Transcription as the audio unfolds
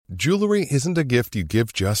Jewelry isn't a gift you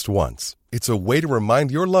give just once. It's a way to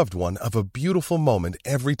remind your loved one of a beautiful moment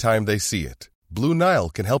every time they see it. Blue Nile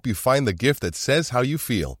can help you find the gift that says how you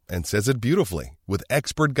feel and says it beautifully, with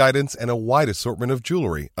expert guidance and a wide assortment of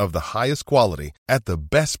jewelry of the highest quality at the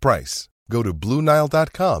best price. Go to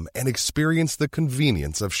BlueNile.com and experience the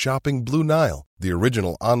convenience of shopping Blue Nile, the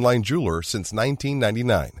original online jeweler since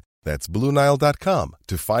 1999. That's BlueNile.com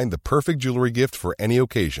to find the perfect jewelry gift for any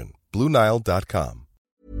occasion. BlueNile.com.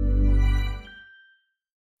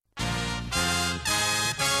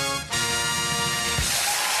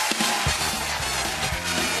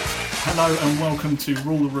 Hello and welcome to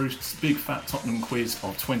Rule the Roost's Big Fat Tottenham Quiz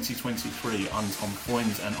of 2023. I'm Tom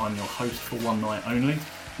Foynes and I'm your host for one night only,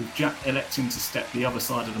 with Jack electing to step the other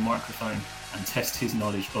side of the microphone and test his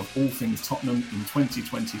knowledge of all things Tottenham in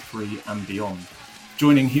 2023 and beyond.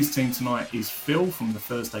 Joining his team tonight is Phil from the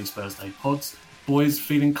Thursday Spursday pods. Boys,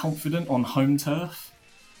 feeling confident on home turf?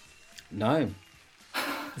 No,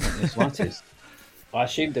 not the slightest. I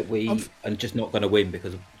assume that we are just not going to win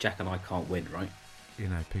because Jack and I can't win, right? You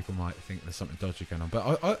know, people might think there's something dodgy going on, but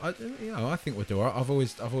I think we'll do all right. I've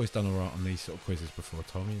always done all right on these sort of quizzes before,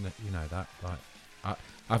 Tom. You know that. Like, I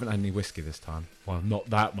haven't had any whiskey this time. Well, not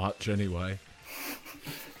that much anyway.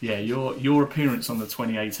 Yeah, your appearance on the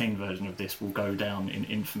 2018 version of this will go down in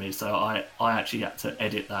infamy. So I actually had to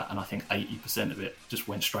edit that, and I think 80% of it just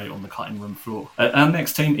went straight on the cutting room floor. Our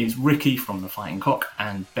next team is Ricky from the Fighting Cock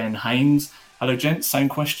and Ben Haynes. Hello, gents. Same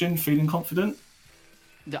question. Feeling confident?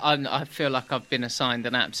 I feel like I've been assigned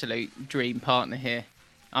an absolute dream partner here.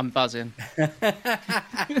 I'm buzzing.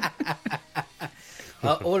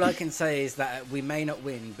 All I can say is that we may not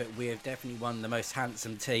win, but we have definitely won the most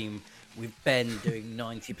handsome team, with Ben doing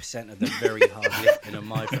 90% of the very hard lifting on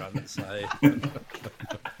my front. So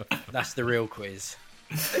that's the real quiz.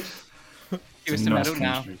 Give us the medal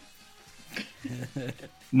now.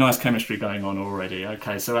 Nice chemistry going on already.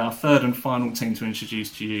 Okay, so our third and final team to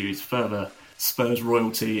introduce to you is further Spurs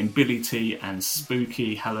royalty in Billy T and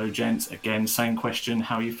Spooky. Hello, gents. Again, same question.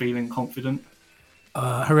 How are you feeling? Confident?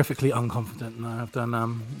 Horrifically unconfident. No, I've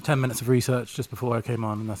done 10 minutes of research just before I came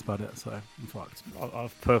on, and that's about it. So I'm fucked.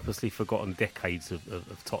 I've purposely forgotten decades of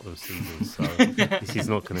Tottenham seasons, so this is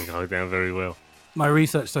not going to go down very well. My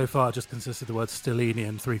research so far just consisted of the word Stellini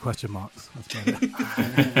and 3 question marks. That's about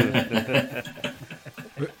it.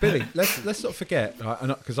 Billy, let's not forget,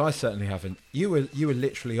 because I certainly haven't. You were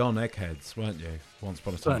literally on Eggheads, weren't you? Once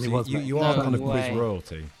upon a time. Certainly was, you are kind of quiz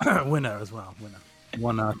royalty. Winner as well. Winner.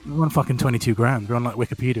 Won fucking 22 grand. We're on like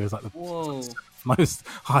Wikipedia as like the most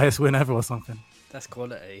highest win ever or something. That's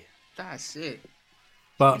quality. That's it.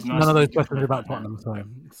 But none of those questions are about Tottenham, so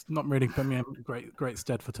it's not really put me in great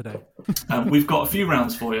stead for today. We've got a few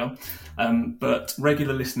rounds for you, but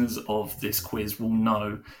regular listeners of this quiz will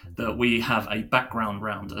know that we have a background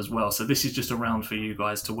round as well. So this is just a round for you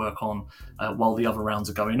guys to work on while the other rounds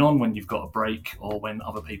are going on, when you've got a break or when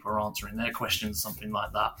other people are answering their questions, something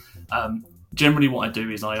like that. Generally what I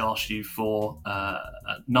do is I ask you for a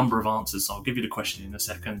number of answers. So I'll give you the question in a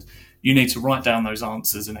second. You need to write down those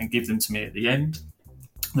answers and then give them to me at the end.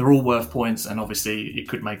 They're all worth points, and obviously it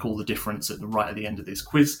could make all the difference right at the end of this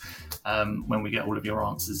quiz when we get all of your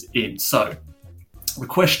answers in. So the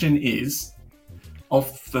question is,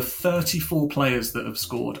 of the 34 players that have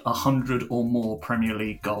scored 100 or more Premier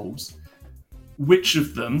League goals, which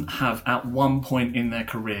of them have at one point in their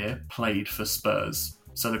career played for Spurs?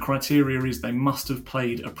 So the criteria is they must have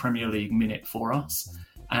played a Premier League minute for us,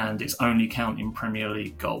 and it's only counting Premier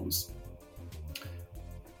League goals.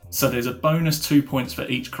 So there's a bonus 2 points for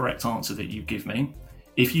each correct answer that you give me.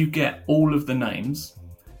 If you get all of the names,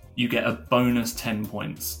 you get a bonus 10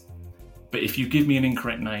 points. But if you give me an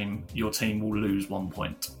incorrect name, your team will lose 1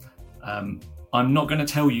 point. I'm not going to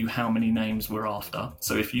tell you how many names we're after.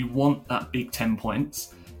 So if you want that big 10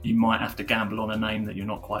 points, you might have to gamble on a name that you're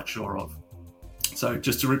not quite sure of. So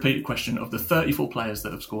just to repeat the question, of the 34 players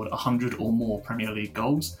that have scored 100 or more Premier League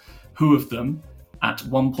goals, who of them at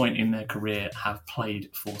one point in their career have played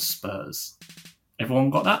for Spurs?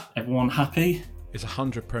 Everyone got that? Everyone happy? It's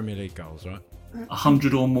 100 Premier League goals, right?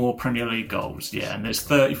 100 or more Premier League goals, yeah. And there's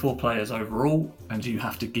 34 players overall, and you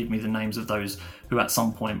have to give me the names of those who at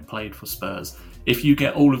some point played for Spurs. If you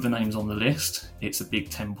get all of the names on the list, it's a big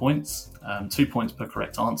 10 points, 2 points per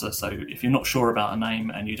correct answer. So if you're not sure about a name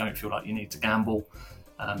and you don't feel like you need to gamble,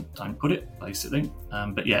 don't put it, basically.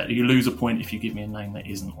 But yeah, you lose a point if you give me a name that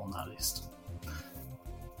isn't on that list.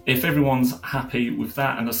 If everyone's happy with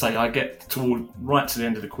that, and I say I get right to the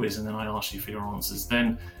end of the quiz and then I ask you for your answers,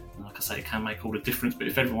 then, like I say, it can make all the difference. But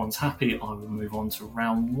if everyone's happy, I will move on to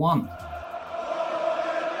round one.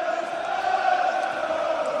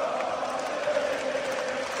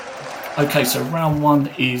 Okay, so round one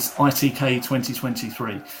is ITK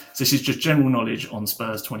 2023. So this is just general knowledge on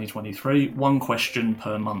Spurs 2023. One question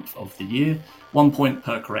per month of the year, 1 point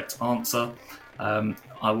per correct answer. I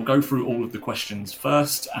will go through all of the questions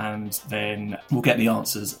first and then we'll get the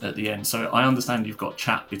answers at the end. So I understand you've got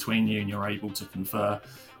chat between you and you're able to confer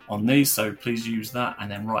on these, so please use that.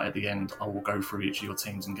 And then right at the end, I will go through each of your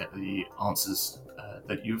teams and get the answers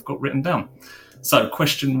that you've got written down. So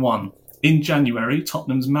question one. In January,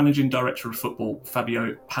 Tottenham's managing director of football,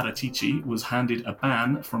 Fabio Paratici, was handed a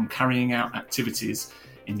ban from carrying out activities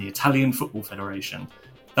in the Italian Football Federation.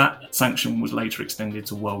 That sanction was later extended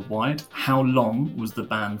to worldwide. How long was the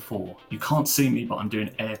ban for? You can't see me, but I'm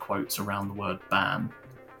doing air quotes around the word ban.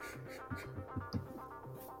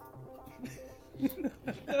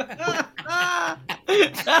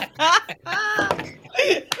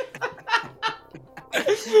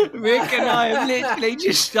 Rick and I have literally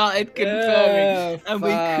just started confirming, and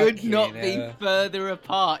we could not be further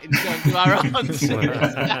apart in terms of our answers.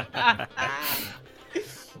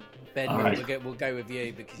 Ben, right. we'll go with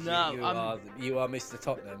you because you are Mr.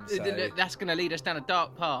 Tottenham. So. That's going to lead us down a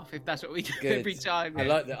dark path if that's what we do every time. I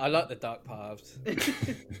like the dark paths.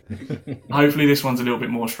 Hopefully this one's a little bit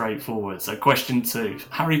more straightforward. So question two.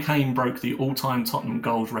 Harry Kane broke the all-time Tottenham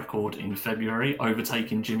goals record in February,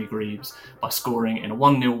 overtaking Jimmy Greaves by scoring in a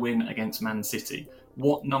 1-0 win against Man City.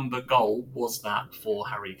 What number goal was that for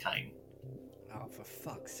Harry Kane? Oh, for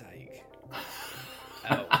fuck's sake.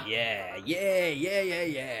 Oh, yeah.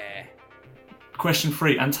 Question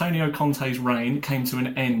three. Antonio Conte's reign came to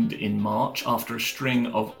an end in March after a string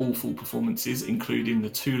of awful performances, including the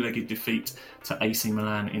two-legged defeat to AC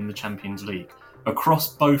Milan in the Champions League.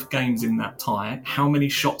 Across both games in that tie, how many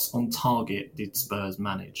shots on target did Spurs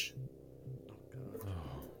manage?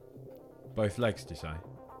 Both legs, do you say?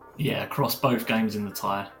 Yeah, across both games in the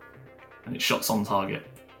tie. And it's shots on target.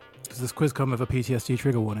 Does this quiz come with a PTSD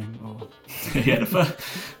trigger warning? Or... Yeah,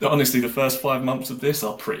 honestly, the first 5 months of this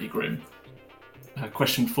are pretty grim.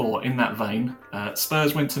 Question four, in that vein,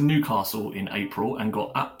 Spurs went to Newcastle in April and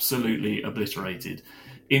got absolutely obliterated.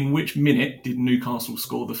 In which minute did Newcastle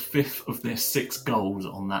score the 5th of their 6 goals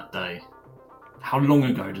on that day? How long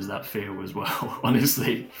ago does that feel as well,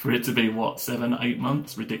 honestly? For it to be, 7, 8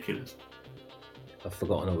 months? Ridiculous. I've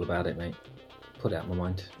forgotten all about it, mate. Put it out of my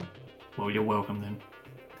mind. Well, you're welcome then.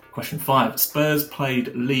 Question 5. Spurs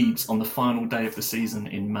played Leeds on the final day of the season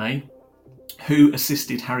in May. Who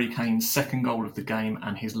assisted Harry Kane's second goal of the game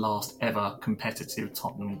and his last ever competitive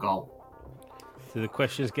Tottenham goal? So the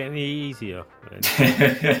question's getting easier.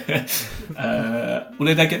 Well,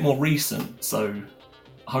 they get more recent, so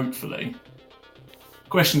hopefully.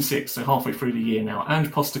 Question 6, so halfway through the year now.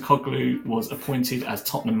 Ange Postecoglou was appointed as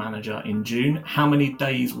Tottenham manager in June. How many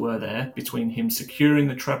days were there between him securing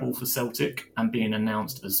the treble for Celtic and being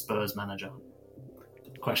announced as Spurs manager?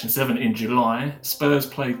 Question 7, in July, Spurs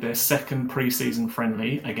played their second pre-season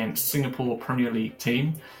friendly against Singapore Premier League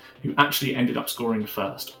team, who actually ended up scoring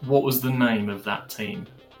first. What was the name of that team?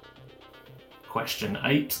 Question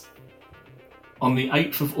 8. On the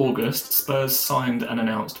 8th of August, Spurs signed and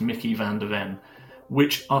announced Mickey van der Ven.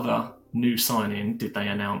 Which other new signing did they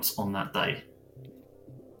announce on that day?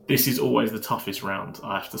 This is always the toughest round,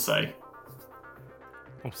 I have to say.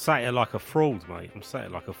 I'm sat here like a fraud, mate. I'm sat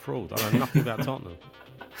here like a fraud. I know nothing about Tottenham.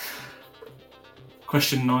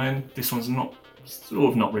 Question 9. This one's not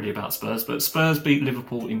really about Spurs, but Spurs beat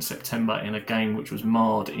Liverpool in September in a game which was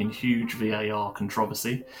marred in huge VAR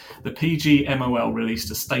controversy. The PGMOL released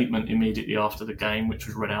a statement immediately after the game, which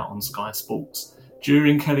was read out on Sky Sports.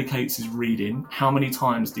 During Kelly Cates' reading, how many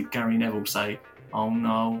times did Gary Neville say, "Oh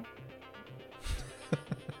no"?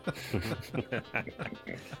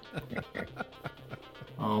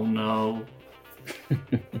 Oh no.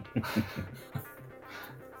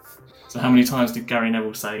 So how many times did Gary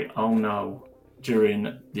Neville say, "Oh no,"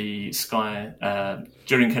 during the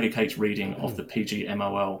during Kelly Cates' reading of the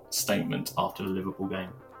PGMOL statement after the Liverpool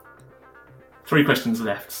game? 3 questions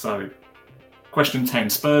left, so question 10.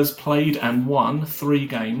 Spurs played and won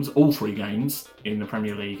all 3 games in the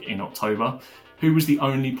Premier League in October. Who was the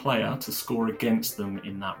only player to score against them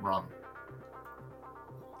in that run?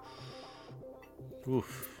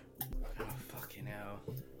 Oof. Oh, fucking hell.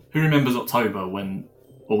 Who remembers October when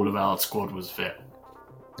all of our squad was fit?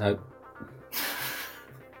 No.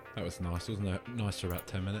 That was nice, wasn't it? Nice for about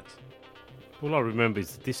 10 minutes. All I remember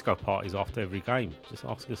is the disco parties after every game. Just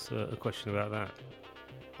ask us a question about that.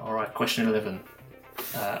 All right, question 11.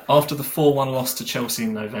 After the 4-1 loss to Chelsea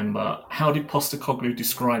in November, how did Postecoglou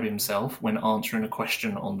describe himself when answering a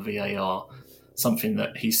question on VAR? Something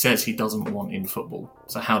that he says he doesn't want in football.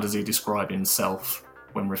 So how does he describe himself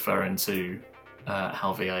when referring to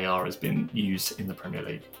how VAR has been used in the Premier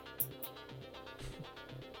League.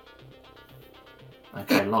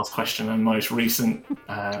 Okay, last question and most recent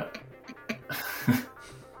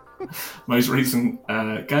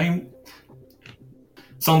game.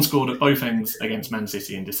 Son scored at both ends against Man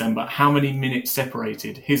City in December. How many minutes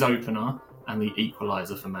separated his opener and the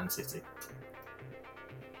equaliser for Man City?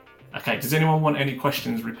 Okay, does anyone want any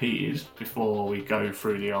questions repeated before we go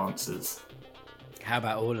through the answers? How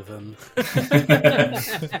about all of them?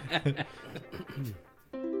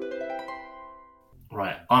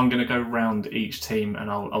 Right, I'm going to go round each team and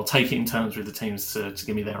I'll take it in turns with the teams to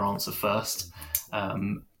give me their answer first.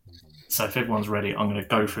 So if everyone's ready, I'm going to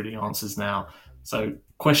go through the answers now. So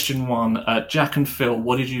question 1, Jack and Phil,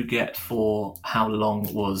 what did you get for how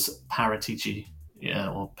long was Paritici's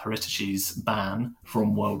ban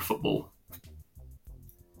from world football?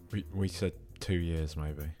 We said 2 years,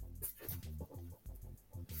 maybe.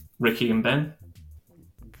 Ricky and Ben?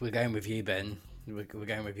 We're going with you, Ben. We're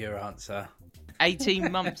going with your answer.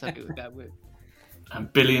 18 months, I think we'll go with.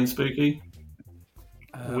 And Billy and Spooky?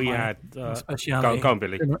 We had... speciality, go on,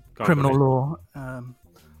 Billy. Criminal law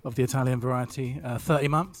of the Italian variety, 30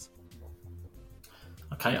 months.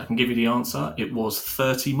 Okay, I can give you the answer. It was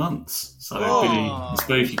 30 months. So Billy and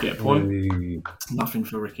Spooky get a point. Nothing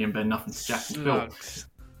for Ricky and Ben, nothing for Jack and Phil.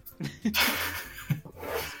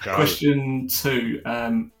 Question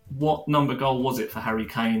 2. What number goal was it for Harry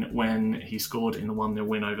Kane when he scored in the 1-0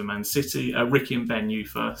 win over Man City? Ricky and Ben, you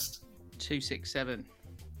first. 267.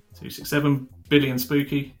 267. Billy and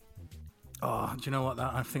Spooky? Oh, do you know what?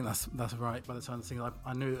 I think that's right. By the time I think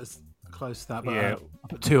I knew it was close to that, but Yeah. I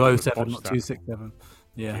put 207, not 267.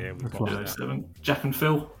 Yeah, we that's botched right. that. 207. Jack and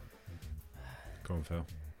Phil? Go on, Phil.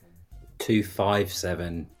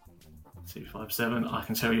 257. 257. I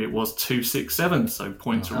can tell you it was 267. So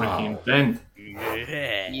points to Ricky and Ben.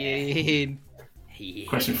 Yeah.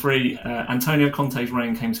 Question 3. Antonio Conte's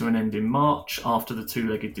reign came to an end in March after the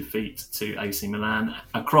two-legged defeat to AC Milan.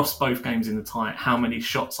 Across both games in the tie, how many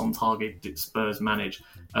shots on target did Spurs manage?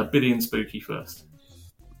 Billy and Spooky first.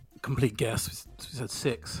 Complete guess. We said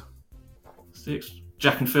 6. 6.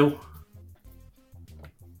 Jack and Phil?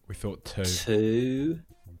 We thought 2. 2.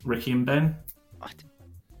 Ricky and Ben? I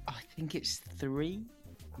think it's 3.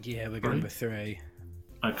 Yeah, we're going with 3.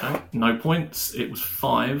 Okay, no points. It was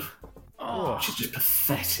 5. Oh. Which is just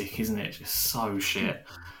pathetic, isn't it? Just so shit.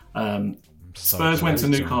 So Spurs went to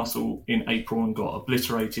close. Newcastle in April and got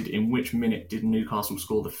obliterated. In which minute did Newcastle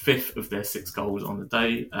score the 5th of their 6 goals on the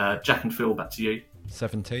day? Jack and Phil, back to you.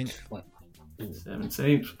 17th.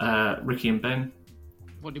 17th. Ricky and Ben?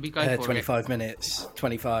 What did we go for? 25 minutes.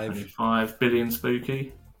 25. 25. Billy and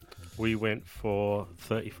Spooky? We went for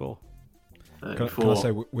 34. 34. Can I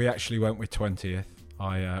say we actually went with 20th?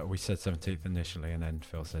 We said 17th initially, and then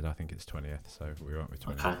Phil said I think it's 20th, so we went with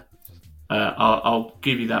 20th. Okay. I'll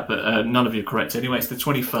give you that, but none of you are correct. Anyway, it's the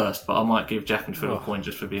 21st, but I might give Jack and Phil a point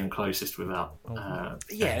just for being closest without...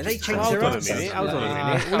 Yeah, they just- changed Hold their on a answers. minute. Hold on a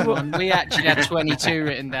minute. Come on, we actually had 22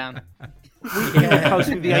 written down. We were close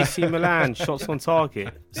with the AC Milan shots on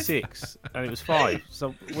target 6, and it was 5.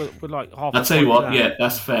 So we're like half. I'll tell you what, yeah,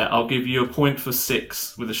 that's fair. I'll give you a point for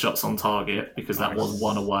 6 with the shots on target because that was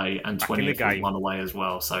 1 away and Back in 20 the was game. 1 away as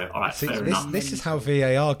well. So, all right, See, fair enough. this is how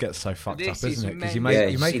VAR gets so fucked This up, is isn't it? Because mental.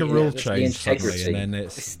 you make a rule change suddenly, and then It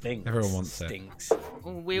it's stinks. everyone wants it. Stinks.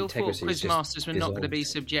 Well, we all thought Integrity is just Quizmasters were not going to be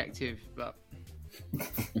dissolved. subjective, but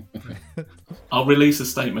I'll release a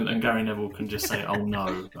statement and Gary Neville can just say, oh no,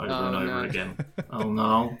 over and over no. again. Oh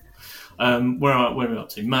no. Where are we up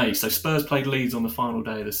to? May. So Spurs played Leeds on the final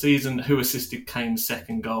day of the season. Who assisted Kane's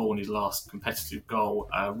second goal and his last competitive goal?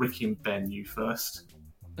 Ricky and Ben, you first.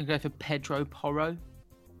 we go for Pedro Porro.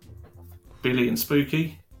 Billy and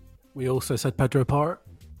Spooky. We also said Pedro Porro.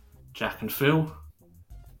 Jack and Phil.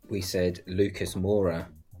 We said Lucas Moura.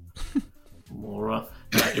 Mora.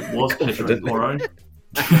 It was Pedro Porro.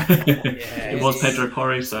 It was Pedro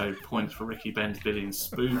Porro, so points for Ricky, Ben, Billy and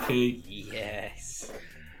Spooky. Yes.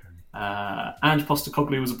 And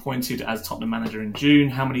Postecoglou was appointed as Tottenham manager in June.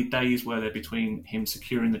 How many days were there between him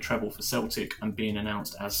securing the treble for Celtic and being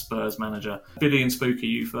announced as Spurs manager? Billy and Spooky,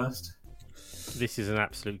 you first. This is an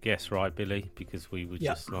absolute guess, right, Billy? Because we were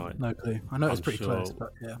just like, No clue. I know it was I'm pretty sure. close,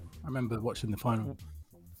 but yeah, I remember watching the final.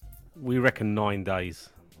 we reckon 9 days.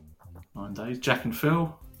 9 days. Jack and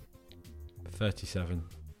Phil. 37.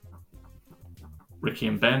 Ricky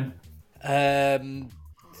and Ben.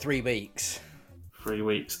 3 weeks. 3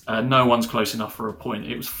 weeks. No one's close enough for a point.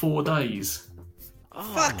 It was 4 days.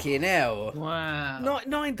 Fucking hell. Wow.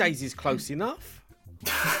 9 days is close enough.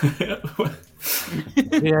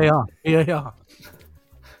 VAR.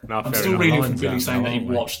 No, I'm fair still enough. reading from Lines Billy out saying now, that he aren't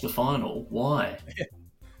we? watched the final. Why?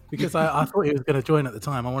 Because I thought he was going to join at the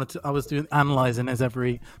time. I was doing analysing his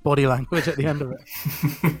every body language at the end of it.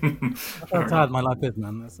 That's how sad my life is,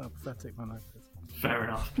 man. That's how pathetic my life is. Fair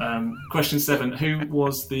enough. Question 7. Who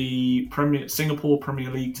was the Singapore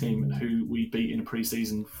Premier League team who we beat in a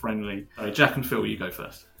pre-season friendly? Jack and Phil, you go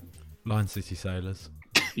first. Lion City Sailors.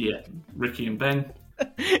 Yeah. Ricky and Ben.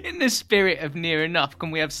 In the spirit of near enough, can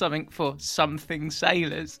we have something for something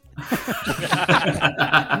sailors?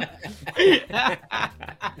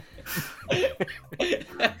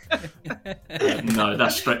 No,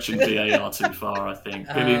 that's stretching VAR too far, I think.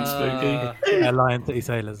 Billy and Spooky. Yeah, Lion City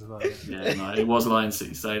Sailors as well. Yeah, no, it was Lion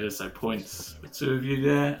City Sailors, so points for 2 of you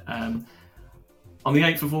there. On the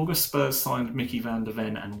 8th of August, Spurs signed Mickey van der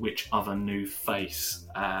Ven and which other new face?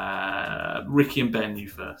 Ricky and Ben, you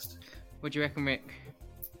first. What do you reckon, Rick?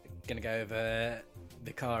 Gonna go over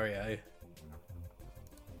Vicario.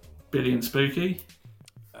 Billy and Spooky.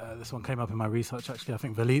 This one came up in my research, actually. I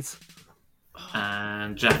think Veliz.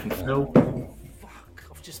 And Jack and Phil. Fuck,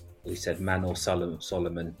 I've just... We said Man or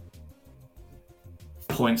Solomon.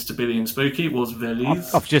 Points to Billy and Spooky. It was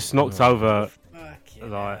Veliz. I've just knocked over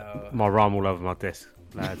Fucking like hell. my rum all over my desk.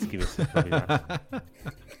 Lads, give us that.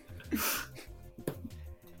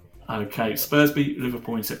 Okay, Spurs beat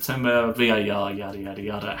Liverpool in September. VAR, yada, yada,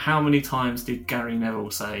 yada. How many times did Gary Neville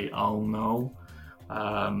say, oh no?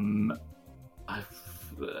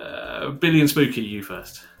 Billy and Spooky, you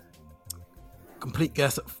first. Complete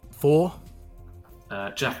guess at 4.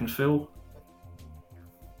 Jack and Phil.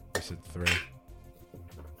 I said 3.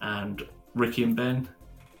 And Ricky and Ben.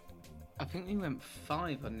 I think we went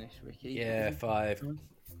 5 on this, Ricky. Yeah, 5. We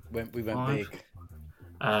went 5. big.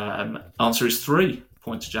 Answer is 3.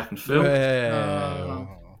 Point to Jack and Phil.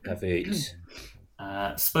 Have it.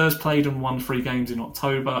 Spurs played and won 3 games in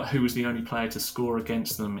October. Who was the only player to score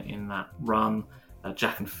against them in that run?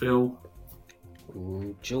 Jack and Phil.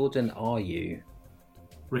 Ooh, Jordan, are you?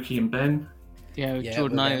 Ricky and Ben. Yeah, Yeah,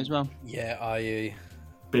 Jordan we're Ayew then- as well. Yeah, are you?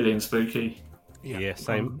 Billy and Spooky. Yeah,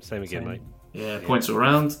 same again, Same. mate. Yeah, points all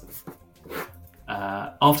round.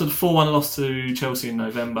 After the 4-1 loss to Chelsea in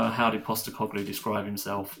November, how did Postecoglou describe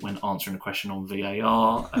himself when answering a question on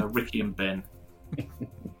VAR? Ricky and Ben.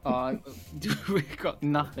 We've got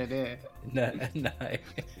nothing here. No.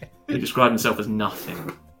 He described himself as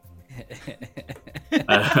nothing.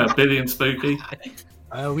 Billy and Spooky.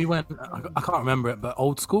 We went, I can't remember it, but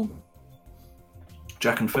old school.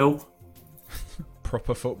 Jack and Phil.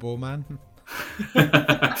 Proper football man.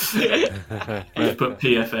 Let's put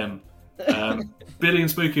PFM. Billy and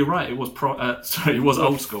Spooky are right. It was it was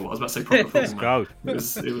old school. I was about to say proper football. Go.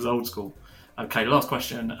 It was old school. Okay, last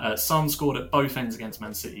question. Son scored at both ends against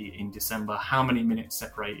Man City in December. How many minutes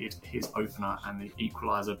separated his opener and the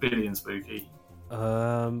equaliser? Billy and Spooky.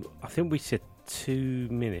 I think we said 2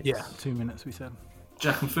 minutes. Yeah, 2 minutes we said.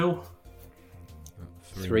 Jack and Phil.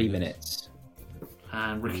 3 minutes.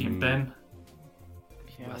 And Ricky and Ben.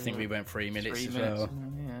 I think we went 3 minutes 3 as minutes. well.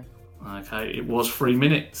 Yeah. Okay, it was 3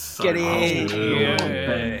 minutes. So Get in.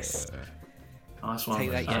 Yes. Nice one.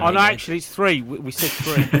 Take that, yeah. Oh no, actually it's 3. We said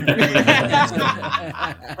 3.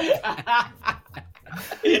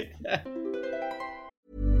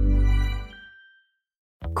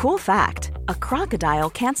 Cool fact, a crocodile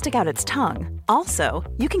can't stick out its tongue. Also,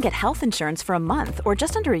 you can get health insurance for a month or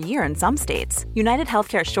just under a year in some states. United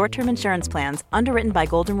Healthcare short-term insurance plans, underwritten by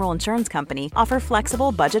Golden Rule Insurance Company, offer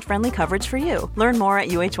flexible, budget-friendly coverage for you. Learn more at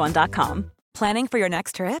uh1.com. Planning for your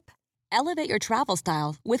next trip? Elevate your travel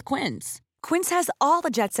style with Quince. Quince has all the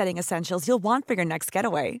jet-setting essentials you'll want for your next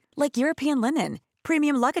getaway, like European linen,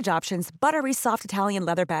 premium luggage options, buttery soft Italian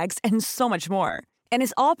leather bags, and so much more. And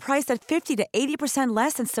is all priced at 50 to 80%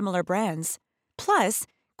 less than similar brands. Plus,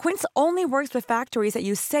 Quince only works with factories that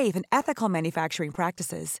use safe and ethical manufacturing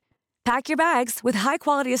practices. Pack your bags with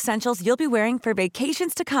high-quality essentials you'll be wearing for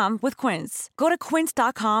vacations to come with Quince. Go to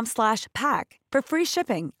quince.com/pack for free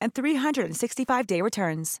shipping and 365-day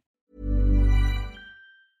returns.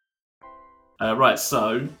 Right,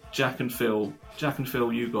 so Jack and Phil,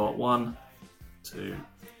 you got 1, 2,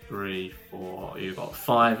 3, 4. You got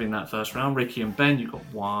 5 in that first round. Ricky and Ben, you got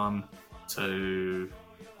 1, 2,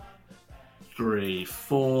 3,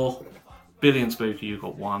 4. Billy and Spooky, you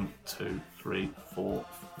got 1, 2, 3, 4,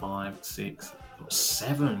 5, 6. You got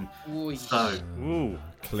 7. Ooh, So Ooh.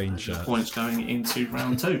 Clean shirt. points going into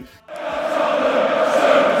round 2.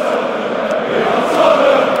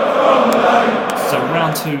 So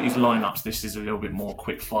round 2 is lineups. This is a little bit more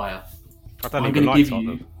quick fire. I don't I'm even gonna like give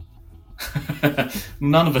you- Tottenham.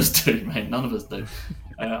 None of us do, mate. None of us do.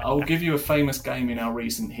 I'll give you a famous game in our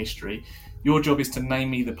recent history. Your job is to name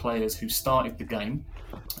me the players who started the game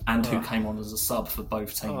and who came on as a sub for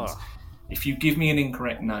both teams. If you give me an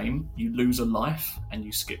incorrect name, you lose a life and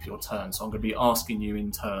you skip your turn. So I'm going to be asking you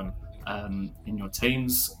in turn in your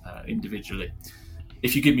teams individually.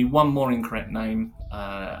 If you give me one more incorrect name,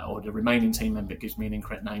 or the remaining team member gives me an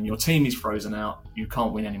incorrect name, your team is frozen out. You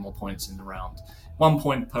can't win any more points in the round. 1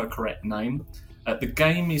 point per correct name. The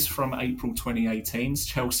game is from April 2018's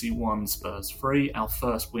Chelsea 1, Spurs 3, our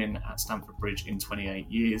first win at Stamford Bridge in 28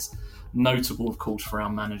 years. Notable, of course, for our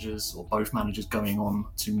managers, or both managers going on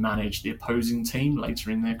to manage the opposing team later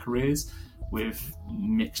in their careers with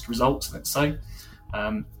mixed results, let's say.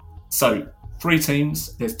 So, 3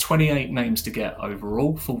 teams, there's 28 names to get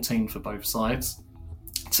overall, 14 for both sides.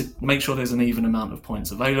 To make sure there's an even amount of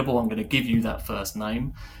points available, I'm going to give you that first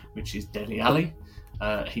name, which is Dele Alli.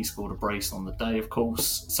 He scored a brace on the day, of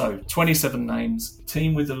course. So 27 names.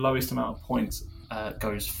 Team with the lowest amount of points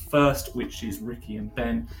goes first, which is Ricky and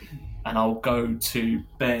Ben. And I'll go to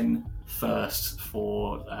Ben first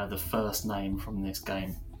for the first name from this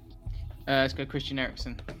game. Let's go Christian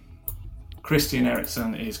Eriksen. Christian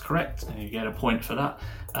Eriksen is correct, and you get a point for that.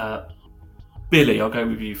 Billy, I'll go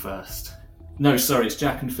with you first. No, sorry, it's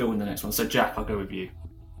Jack and Phil in the next one. So Jack, I'll go with you.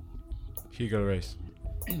 Hugo Lloris.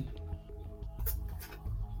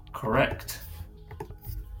 Correct.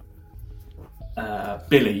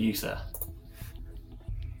 Billy, you sir.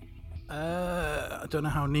 I don't know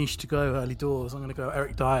how niche to go early doors. I'm going to go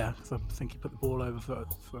Eric Dyer because I think he put the ball over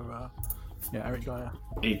for Eric Dyer.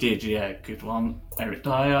 He did, yeah, good one. Eric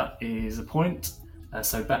Dyer is a point.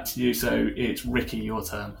 So back to you. So it's Ricky, your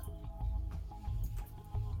turn.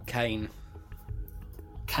 Kane.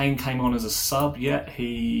 Kane came on as a sub, yet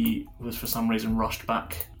he was for some reason rushed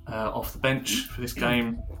back off the bench for this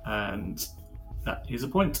game, and that is a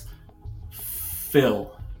point.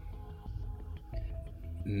 Phil.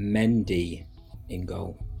 Mendy in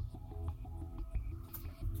goal.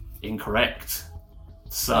 Incorrect.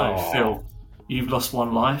 So, Phil, you've lost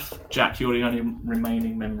 1 life. Jack, you're the only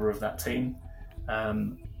remaining member of that team.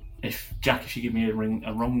 If you give me a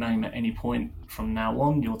wrong name at any point from now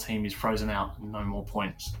on, your team is frozen out and no more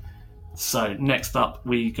points. So, next up,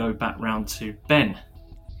 we go back round to Ben.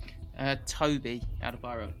 Toby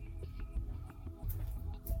Alderweireld.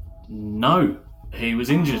 No, he was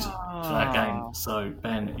injured for that game. So,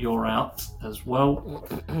 Ben, you're out as well.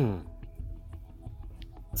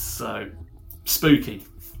 So, Spooky.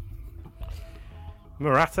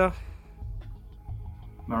 Morata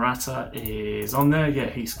is on there. Yeah,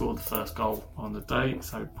 he scored the first goal on the day.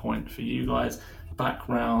 So, point for you guys. Back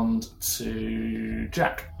round to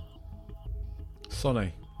Jack.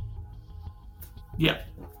 Sonny. Yep.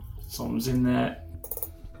 Son's in there.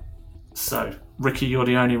 So, Ricky, you're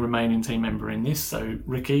the only remaining team member in this. So,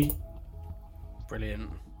 Ricky. Brilliant.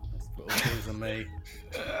 Let's put all things on me.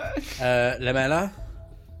 Lamela.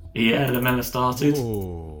 Yeah, Lamela started.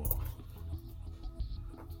 Ooh.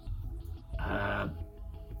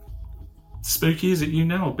 Spooky, is it you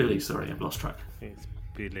now or Billy? Sorry, I've lost track. It's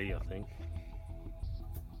Billy, I think.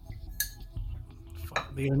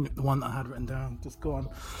 The one that I had written down, just gone.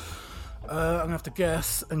 I'm going to have to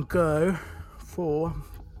guess and go for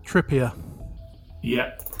Trippier.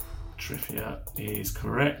 Yep, Trippier is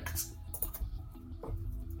correct.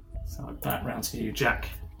 So back round to you, Jack.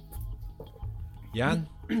 Jan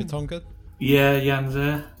Vertonghen. Yeah, Jan's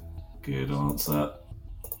there. Good answer.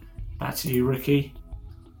 Back to you, Ricky.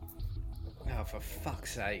 Oh, for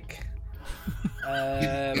fuck's sake.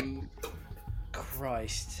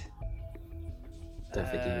 Christ. Don't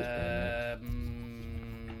think he was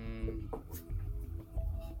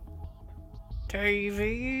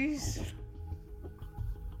Davies?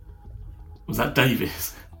 Was that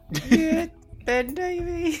Davies? Yeah, Ben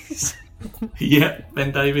Davies. Yeah,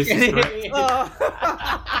 Ben Davies is correct.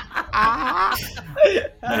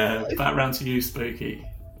 Back round to you, Spooky.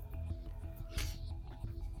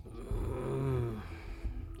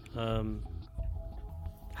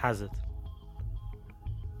 Hazard.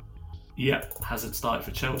 Yep, Hazard started for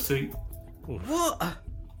Chelsea. What?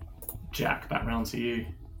 Jack, back round to you.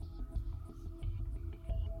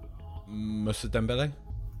 Moussa Dembele.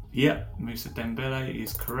 Yep, Moussa Dembele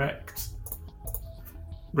is correct.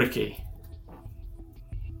 Ricky.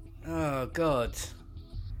 Oh, God.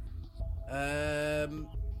 I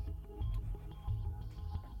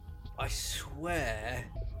swear.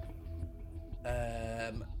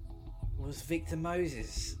 Was Victor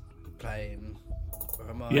Moses playing? Or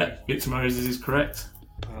am I... Yeah, Victor Moses is correct.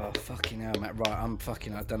 Oh, fucking hell, Matt. Right, I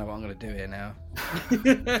don't know what I'm going to do here now.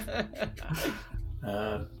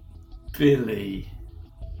 Billy.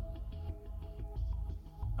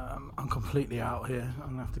 I'm completely out here. I'm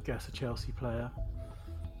gonna have to guess a Chelsea player,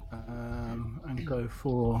 and go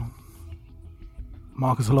for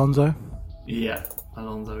Marcus Alonso. Yeah,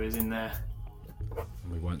 Alonso is in there.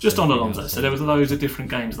 We won't Just say on anything Alonso. else So on there it. was loads of different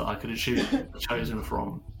games that I could have chosen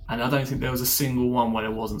from, and I don't think there was a single one where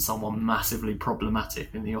there wasn't someone massively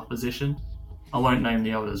problematic in the opposition. I won't name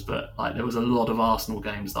the others, but like there was a lot of Arsenal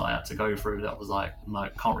games that I had to go through that was like, no,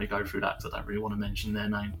 can't really go through that because I don't really want to mention their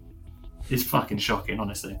name. It's fucking shocking,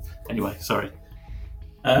 honestly. Anyway, sorry.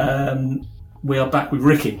 We are back with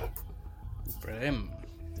Ricky. Brilliant.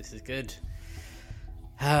 This is good.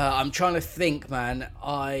 I'm trying to think, man.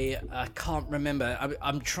 I can't remember.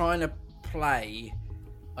 I'm trying to play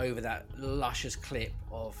over that luscious clip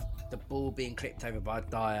of the ball being clipped over by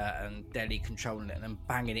Dyer and Dele controlling it and then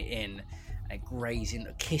banging it in and grazing,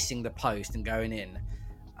 kissing the post and going in,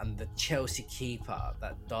 and the Chelsea keeper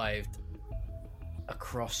that dived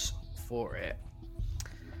across for it.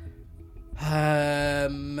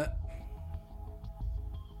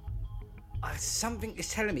 Something is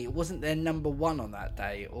telling me it wasn't their number one on that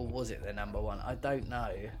day, or was it their number one? I don't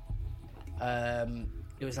know.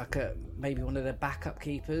 It was like maybe one of their backup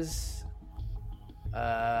keepers.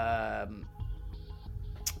 Fucking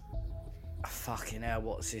hell,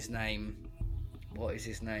 what's his name? What is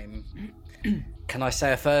his name? Can I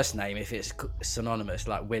say a first name if it's synonymous,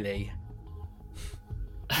 like Willie?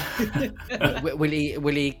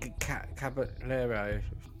 Willie Caballero.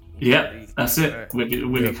 Yeah, that's it.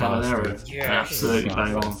 Willie Caballero. Yeah. Absolutely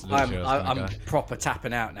bang on. I'm proper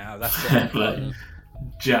tapping out now. That's it.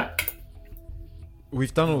 Jack.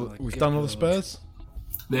 We've done all the Spurs.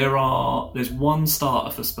 There's one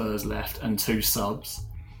starter for Spurs left and 2 subs,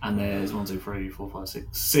 and there's 1, 2, 3, 4, 5,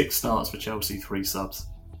 6 starts for Chelsea, 3 subs.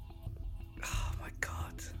 Oh my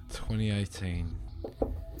god. 2018.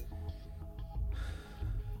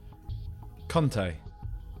 Conte.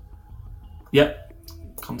 Yep.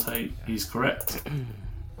 Conte is correct.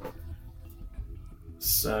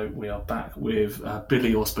 So we are back with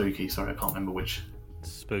Billy or Spooky. Sorry, I can't remember which.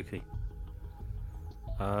 Spooky.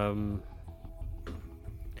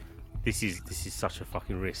 This is such a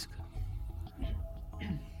fucking risk.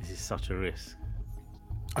 This is such a risk.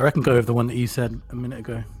 I reckon go with the one that you said a minute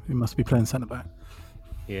ago. Who must be playing centre back?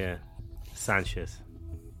 Yeah, Sanchez.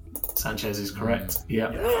 Sanchez is correct. Yeah.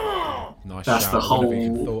 Nice That's shout. the I wouldn't have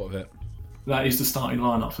whole. even thought of it. That is the starting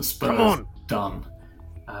lineup for Spurs. Come Done.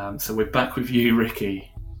 So we're back with you,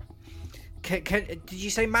 Ricky. Did you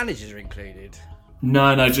say managers are included?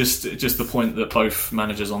 No, just the point that both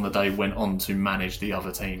managers on the day went on to manage the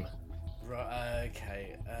other team. Right.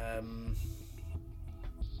 Okay.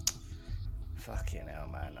 Fucking hell,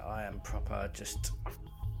 man. I am proper just.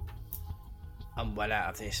 I'm well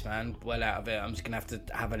out of this, man. Well out of it. I'm just gonna have to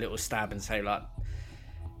have a little stab and say like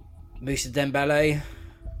Moussa Dembele.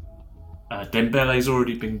 Dembele's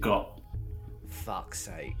already been got. Fuck's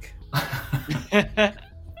sake.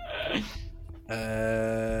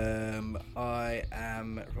 I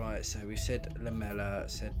am right. So we said Lamella,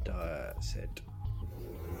 said Dyer, said.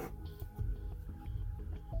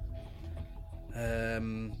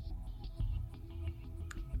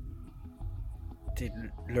 Did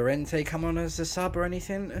Llorente come on as a sub or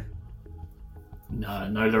anything? No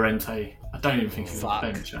Llorente. I don't even think he was on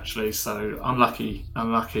the bench actually. So unlucky.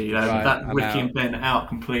 Right, That I'm Ricky out. and Ben out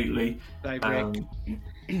completely.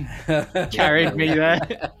 Carried me there.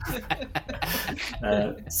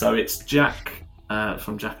 So it's Jack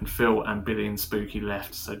from Jack and Phil and Billy and Spooky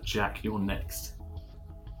left. So Jack, you're next.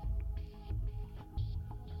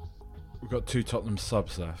 We've got 2 Tottenham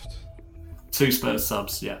subs left. 2 Spurs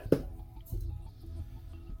subs. Yeah.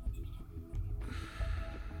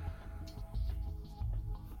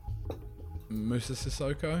 Moussa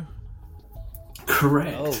Sissoko.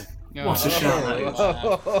 Correct. Oh. What a shout that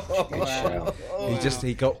is.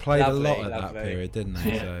 He got played Lovely, a lot at lovely. that period, didn't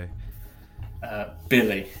he? Yeah. So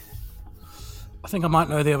Billy. I think I might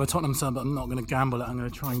know the other Tottenham sub, but I'm not going to gamble it. I'm going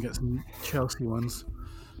to try and get some Chelsea ones.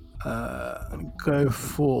 Go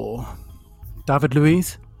for David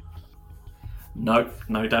Luiz. No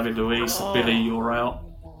David Luiz. Billy, you're out.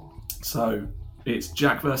 So it's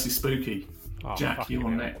Jack versus Spooky. Oh, Jack, fucking you're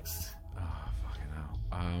hell. next. oh fucking hell.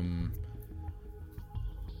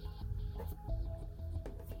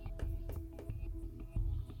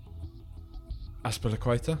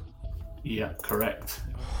 Aspilicueta. Yeah, correct.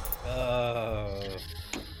 Oh.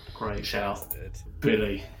 Great shout. Bastard.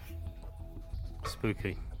 Billy.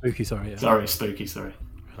 Spooky. Spooky, sorry. Yeah. Sorry, Spooky, sorry.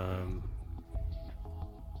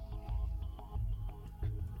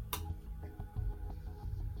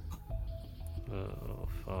 Oh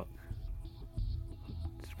fuck!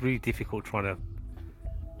 It's really difficult trying to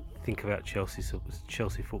think about Chelsea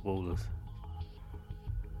footballers.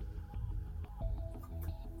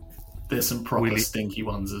 There's some proper stinky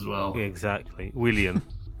ones as well. Yeah, exactly. William,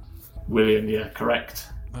 yeah, correct.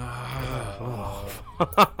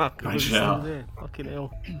 Great shout. Fucking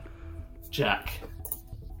hell. Jack.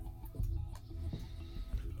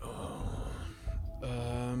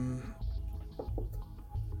 Um,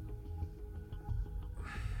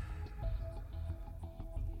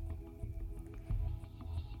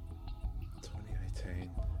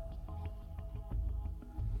 2018.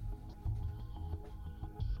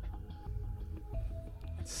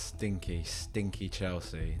 Stinky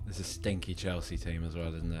Chelsea. There's a stinky Chelsea team as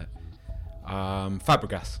well, isn't it?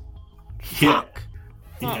 Fabregas. Yeah. Fuck.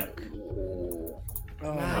 Yeah.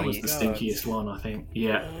 That was the stinkiest one, I think.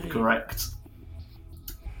 Yeah, correct.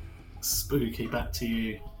 Spooky, back to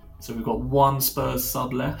you. So we've got one Spurs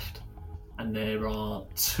sub left, and there are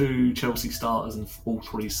 2 Chelsea starters and all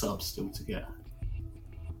 3 subs still to get.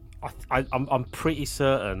 I'm pretty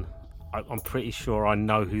certain. I'm pretty sure I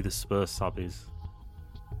know who the Spurs sub is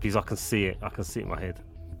because I can see it. I can see it in my head.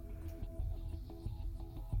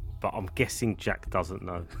 But I'm guessing Jack doesn't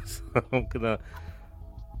know. So I'm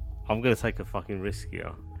gonna take a fucking risk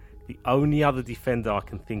here. The only other defender I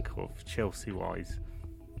can think of, Chelsea-wise,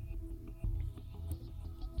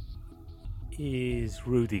 is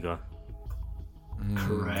Rudiger.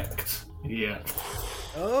 Correct. Yeah.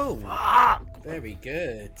 Oh, very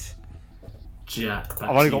good. Jack. I've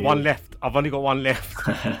only got one left.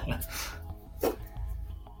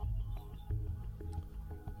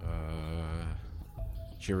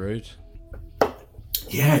 Giroud.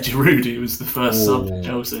 Yeah, Giroud. He was the first sub for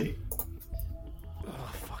Chelsea.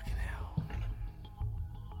 Oh, fucking hell.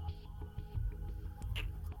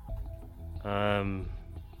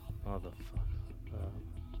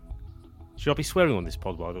 Should I be swearing on this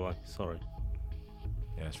pod, by the way? Sorry.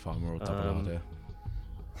 Yeah, it's fine. We're all double idea.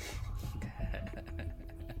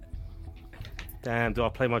 Damn, do I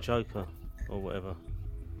play my Joker? Or whatever.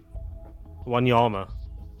 Wanyama.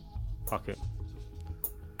 Fuck it.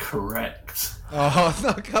 Correct. Oh,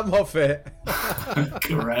 no, come off it.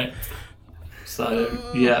 Correct.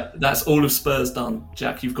 So, yeah, that's all of Spurs done.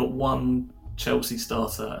 Jack, you've got 1 Chelsea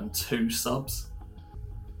starter and 2 subs.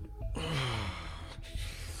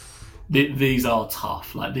 These are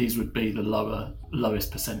tough. Like, these would be the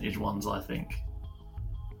lowest percentage ones, I think.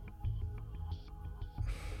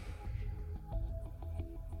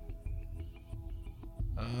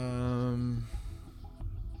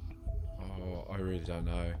 I really don't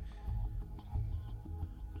know.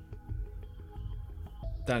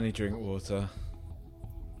 Danny Drinkwater.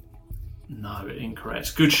 No,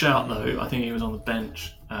 incorrect. Good shout, though. I think he was on the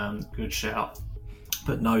bench. Good shout.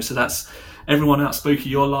 But no, so that's everyone out. Spooky,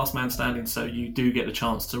 you're last man standing, so you do get the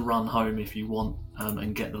chance to run home if you want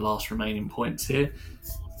and get the last remaining points here.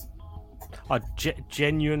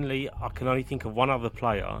 Genuinely, I can only think of one other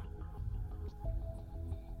player,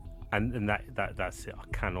 and that's it. I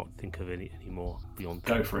cannot think of any more beyond.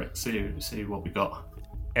 Go for it. See what we got.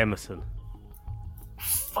 Emerson.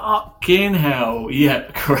 Fucking hell! Yeah,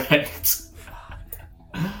 correct.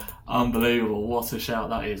 Unbelievable! What a shout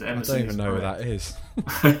that is. Emerson, I don't even know who that is.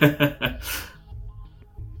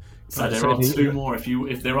 So there are 2 more.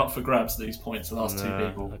 If they're up for grabs, these points, the last 2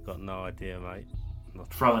 people. I've got no idea, mate.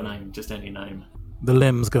 Throw a name, just any name. The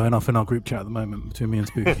limbs going off in our group chat at the moment between me and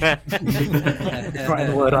Spooky.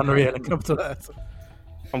 Writing the word unreal and come to that.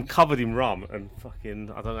 I'm covered in rum and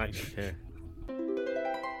fucking. I don't actually care.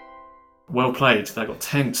 Well played. They got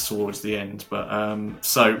tense towards the end, but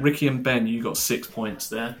so Ricky and Ben, you got 6 points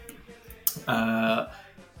there.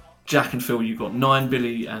 Jack and Phil, you got 9.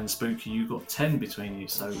 Billy and Spooky, you got 10 between you.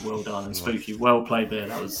 So well done, and Spooky, well played there.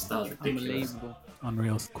 That was ridiculous. Unbelievable.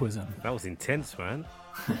 Unreal quizzing. That was intense, man.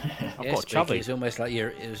 I've Yeah, got chubby. It was almost like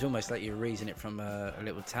you're reading it from a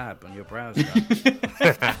little tab on your browser.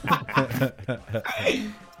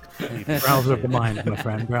 Browser of the mind, my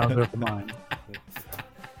friend. Browser of the mind.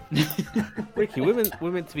 Ricky,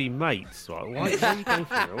 we're meant to be mates, right? Why are you going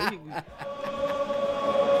for it?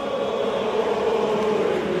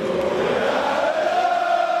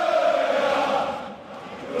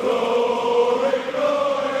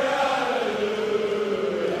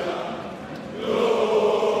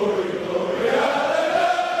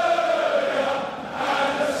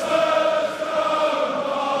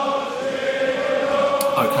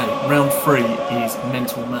 Round 3 is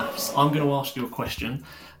mental maths. I'm going to ask you a question,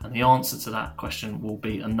 and the answer to that question will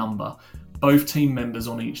be a number. Both team members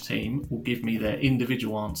on each team will give me their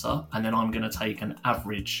individual answer, and then I'm going to take an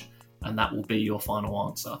average and that will be your final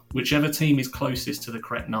answer. Whichever team is closest to the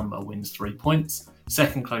correct number wins 3 points.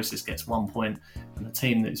 Second closest gets 1 point, and the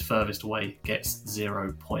team that is furthest away gets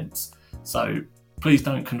 0 points. So please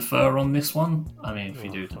don't confer on this one. I mean, if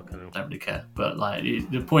you do, don't really care. But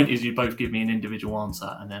the point is, you both give me an individual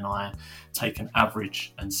answer, and then I take an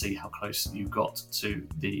average and see how close you got to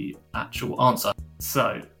the actual answer.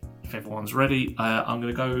 So, if everyone's ready, I'm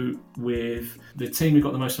going to go with the team who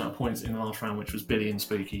got the most amount of points in the last round, which was Billy and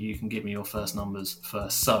Spooky. You can give me your first numbers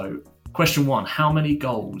first. So, question 1: how many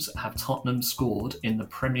goals have Tottenham scored in the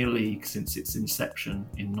Premier League since its inception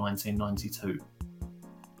in 1992?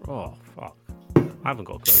 Oh fuck! I haven't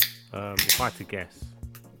got a clue. If I had to guess,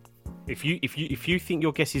 if you think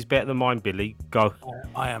your guess is better than mine, Billy, go.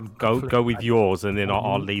 I am. Go with yours, and then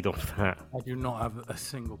I'll lead off that. I do not have a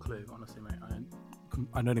single clue, honestly, mate.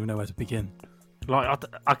 I don't even know where to begin.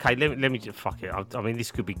 Okay, let me just fuck it. I mean, this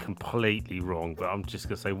could be completely wrong, but I'm just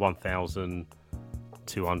gonna say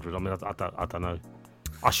 1,200. I mean, I don't know.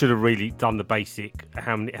 I should have really done the basic.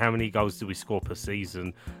 How many goals do we score per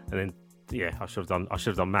season, and then. Yeah, I should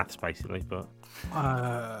have done maths basically, but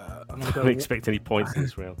I don't expect any points in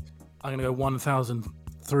this round. I'm gonna go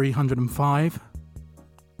 1,305.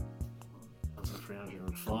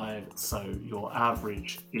 1,305. So your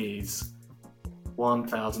average is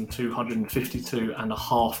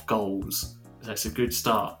 1,252.5 goals. That's a good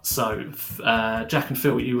start. So Jack and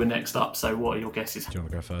Phil, you were next up. So what are your guesses? Do you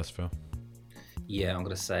want to go first, Phil? Yeah, I'm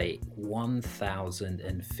gonna say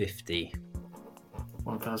 1,050.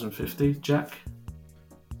 1,050. Jack?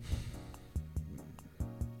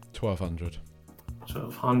 1,200.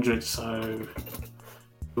 1,200. So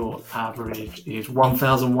your average is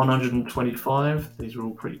 1,125. These are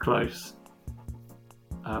all pretty close.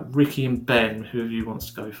 Ricky and Ben, who of you wants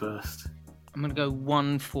to go first? I'm going to go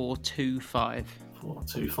 1,425.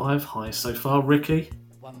 425. High so far. Ricky?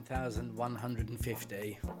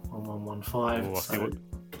 1,150. 1,115.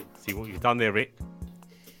 See what you've done there, Rick.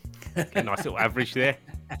 Get a nice little average there,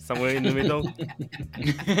 somewhere in the middle.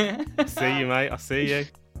 I see you, mate. I see you.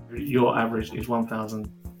 Your average is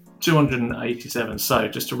 1,287. So,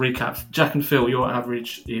 just to recap, Jack and Phil, your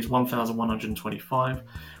average is 1,125.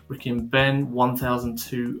 Ricky and Ben,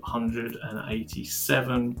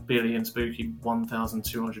 1,287. Billy and Spooky,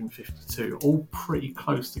 1,252. All pretty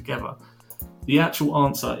close together. The actual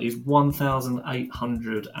answer is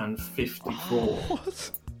 1,854.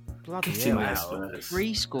 What? Bloody Wow.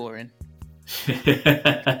 Free scoring.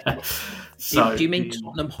 So, do you mean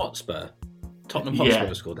Tottenham Hotspur? Tottenham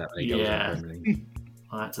Hotspur scored that many goals in the Premier League.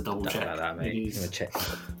 I had to double Don't check. know that, mate. I'm gonna check.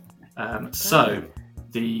 So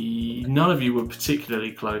none of you were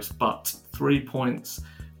particularly close, but 3 points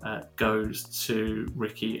goes to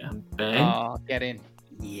Ricky and Ben. Oh, get in.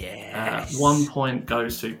 Yeah. 1 point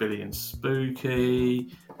goes to Billy and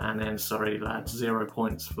Spooky, and then 0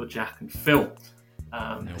 points for Jack and Phil.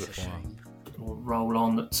 We'll roll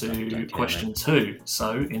on to question 2.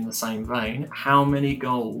 So, in the same vein, how many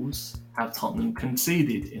goals have Tottenham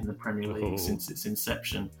conceded in the Premier League since its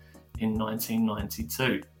inception in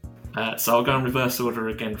 1992? So I'll go in reverse order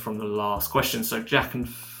again from the last question. So Jack and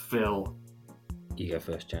Phil. You go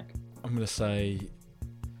first, Jack. I'm going to say,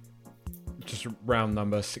 just a round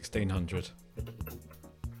number, 1,600.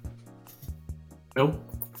 Phil?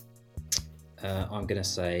 I'm going to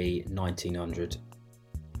say 1,900.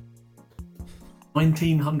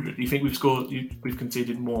 1,900. You think we've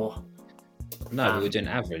conceded more? No, we were doing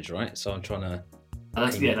average, right? So I'm trying to...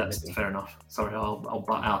 That's fair enough. Sorry, I'll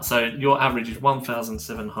butt out. So your average is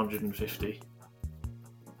 1,750.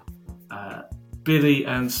 Billy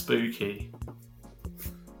and Spooky.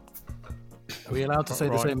 Are we allowed to say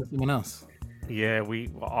the same as someone else? Yeah,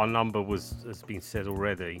 our number has been said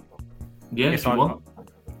already. Yeah, if you want.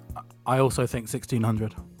 I also think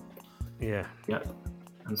 1,600. Yeah. Yeah.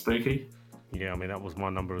 And Spooky? Yeah, I mean, that was my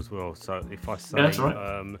number as well. So if I say... Yeah, that's right.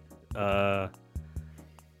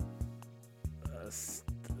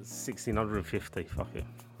 1,650. Fuck it.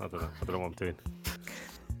 I don't know what I'm doing.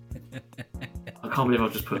 I can't believe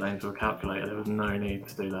I've just put that into a calculator. There was no need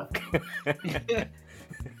to do that.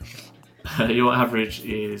 Your average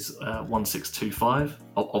is 1,625,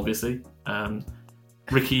 obviously.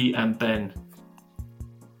 Ricky and Ben.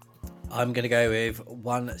 I'm going to go with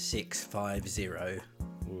 1,650.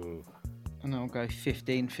 Ooh. And I'll go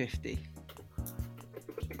 1,550.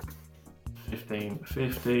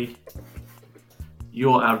 1,550.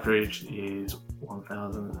 Your average is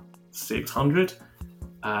 1,600.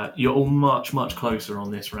 You're all much, much closer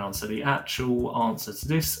on this round. So the actual answer to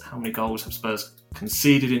this, how many goals have Spurs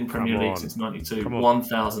conceded in Premier League since 92?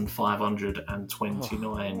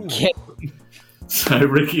 1,529. So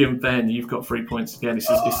Ricky and Ben, you've got 3 points again. It's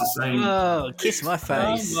the same. Oh, kiss my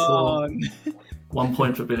face. Come on. 1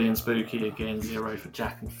 point for Billy and Spooky again, 0 for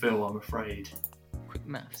Jack and Phil, I'm afraid. Quick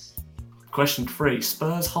maths. Question 3.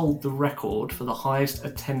 Spurs hold the record for the highest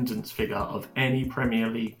attendance figure of any Premier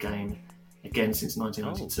League game, again since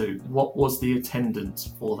 1992. What was the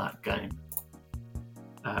attendance for that game?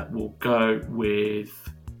 We'll go with...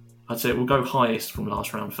 I'd say we'll go highest from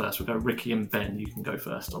last round first. We'll go Ricky and Ben. You can go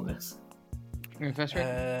first on this. First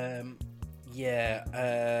round?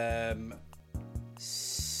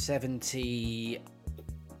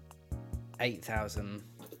 78,000.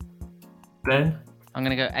 Ben? I'm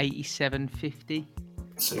going to go 87.50.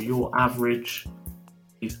 So your average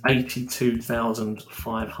is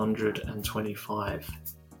 82,525.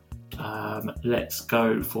 Let's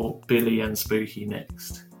go for Billy and Spooky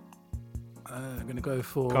next. I'm going to go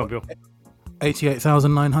for Come on, Bill.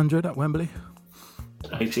 88,900 at Wembley.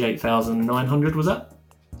 88,900 was that?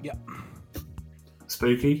 Yep.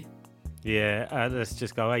 Spooky? Yeah, let's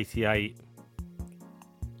just go 88.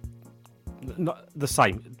 Not the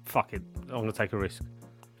same. Fuck it. I'm going to take a risk.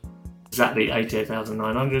 Exactly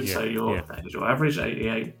 88,900. So that is your average,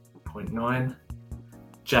 88.9.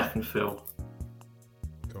 Jack and Phil.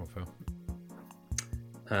 Go on, Phil.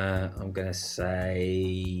 I'm going to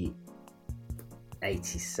say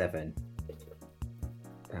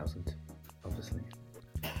 87,000, obviously.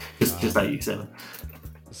 Just 87.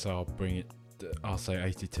 So I'll bring it. I'll say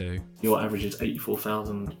 82. Your average is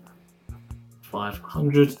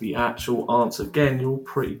 84,500. The actual answer, again, you're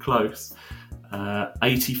pretty close.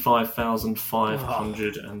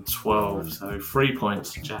 85,512. So 3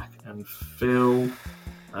 points, Jack and Phil.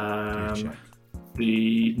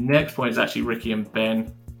 The next point is actually Ricky and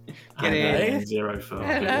Ben. Get in. 0 for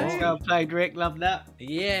Well played, Rick. Love that.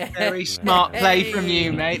 Yeah. Very smart play from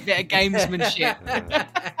you, mate. Bit of gamesmanship.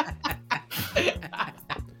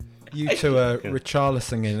 You two are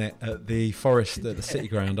Richarlising it at the Forest at the City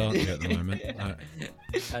Ground, aren't you, at the moment?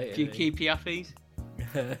 Do you keep your uffies?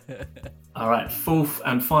 All right, fourth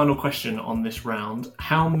and final question on this round.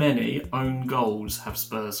 How many own goals have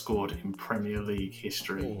Spurs scored in Premier League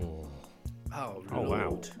history? Oh,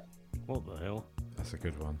 wow. What the hell? That's a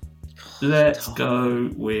good one. Let's go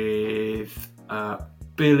with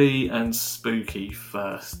Billy and Spooky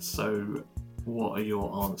first. So what are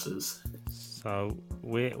your answers? So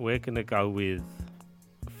we're going to go with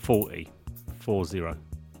 40. 40.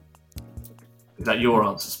 Is that your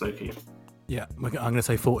answer, Spooky? Yeah, I'm going to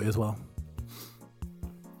say 40 as well.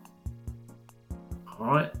 All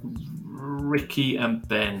right, Ricky and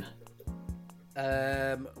Ben.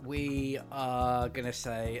 We are going to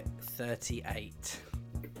say 38.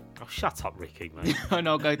 Oh, shut up, Ricky, mate. And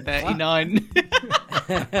I'll go 39.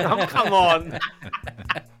 Oh, come on.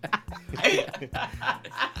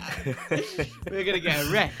 We're going to get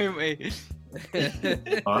a wreck, aren't we?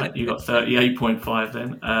 All right, you got 38.5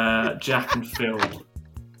 then. Jack and Phil.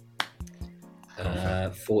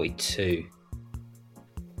 42.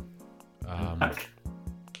 Jack.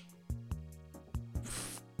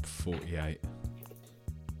 48.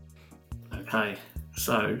 Okay,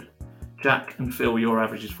 so Jack and Phil, your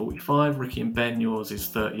average is 45. Ricky and Ben, yours is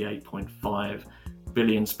 38.5.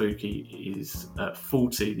 Billy and Spooky is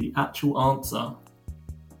 40. The actual answer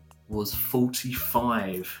was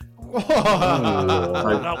 45.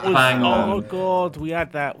 Bang on. Oh God, we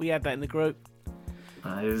had that in the group.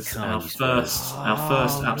 That is our first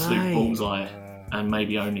absolute bullseye, and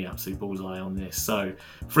maybe only absolute bullseye on this. So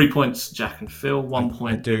 3 points, Jack and Phil. 1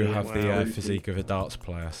 point. I do have the physique of a darts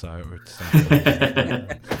player, so it would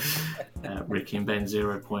stand. Ricky and Ben,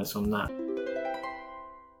 0 points on that.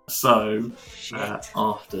 So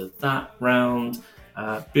after that round,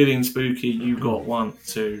 Billy and Spooky, you got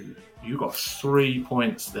 3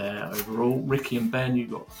 points there overall. Ricky and Ben, you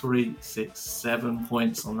got 3, 6, 7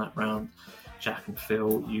 points on that round. Jack and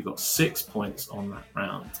Phil, you got 6 points on that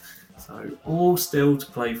round. So all still to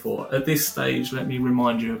play for. At this stage, let me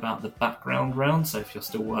remind you about the background round. So if you're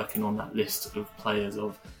still working on that list of players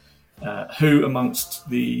of who amongst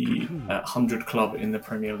the 100 club in the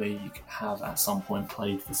Premier League have at some point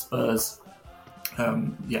played for Spurs.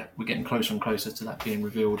 We're getting closer and closer to that being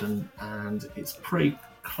revealed, and it's pretty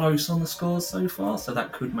close on the scores so far, so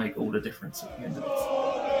that could make all the difference at the end of this.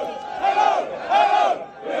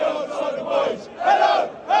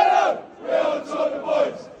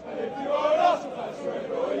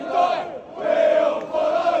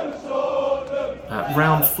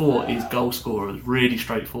 round 4 is goal scorers. Really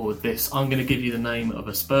straightforward. This, I'm going to give you the name of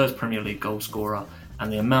a Spurs Premier League goal scorer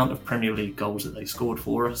and the amount of Premier League goals that they scored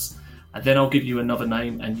for us. And then I'll give you another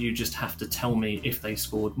name, and you just have to tell me if they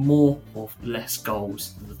scored more or less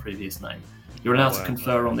goals than the previous name. You're allowed to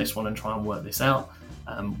confer on this one and try and work this out,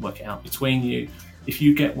 work it out between you. If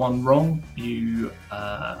you get one wrong, you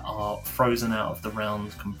are frozen out of the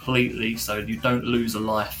round completely, so you don't lose a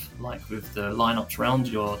life like with the lineups round.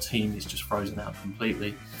 Your team is just frozen out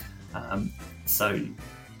completely. So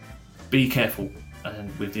be careful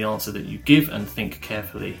with the answer that you give, and think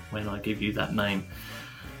carefully when I give you that name.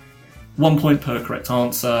 1 point per correct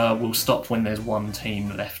answer. We'll stop when there's one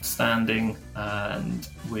team left standing, and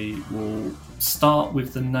we will start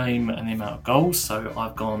with the name and the amount of goals. So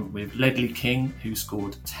I've gone with Ledley King, who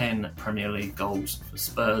scored 10 Premier League goals for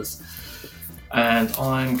Spurs. And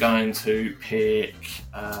I'm going to pick,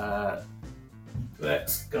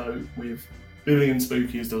 let's go with Billy and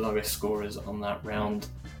Spooky as the lowest scorers on that round.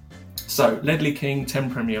 So Ledley King,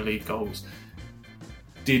 10 Premier League goals.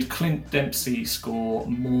 Did Clint Dempsey score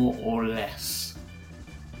more or less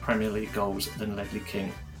Premier League goals than Ledley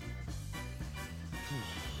King?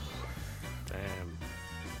 Damn.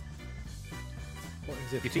 What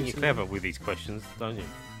is it? You think you're clever with these questions, don't you?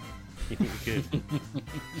 You think you're good?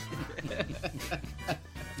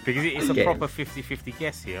 Because it's a proper 50-50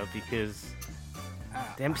 guess here, because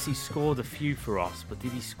Dempsey scored a few for us, but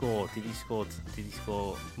did he score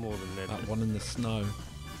more than Ledley? That one in the snow.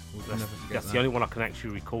 That's the only one I can actually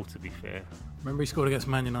recall, to be fair. Remember he scored against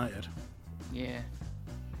Man United? Yeah.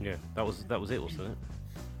 Yeah, that was it, wasn't it?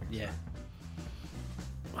 Yeah.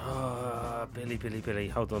 Billy,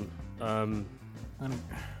 hold on. I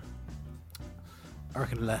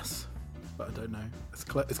reckon less, but I don't know. It's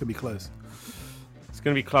going to be close. It's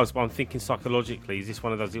going to be close, but I'm thinking psychologically, is this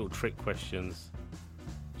one of those little trick questions?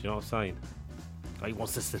 Do you know what I'm saying? Like, he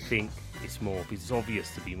wants us to think it's more, because it's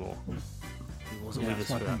obvious to be more. He wasn't with us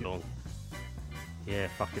for that long. Yeah,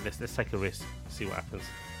 fuck it. Let's take a risk, see what happens,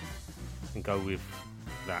 and go with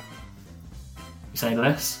that. You saying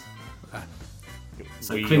less?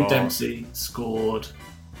 So Clint Dempsey scored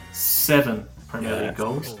 7 Premier League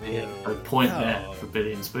goals. A point there for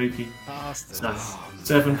Billy and Spooky. So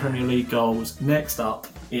 7 Premier League goals. Next up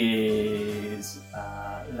is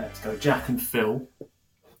let's go Jack and Phil.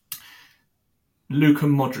 Luka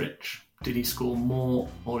Modric. Did he score more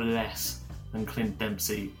or less than Clint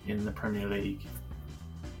Dempsey in the Premier League?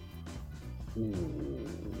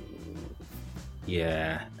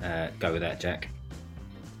 Yeah, go with that, Jack.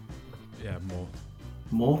 Yeah, more.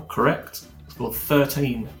 More, correct. Scored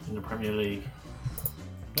 13 in the Premier League.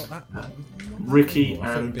 Not that. Ricky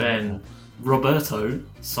and Ben. Roberto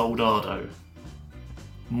Soldado.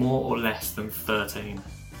 More or less than 13.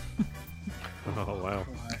 Oh, wow.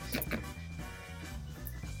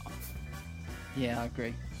 Yeah, I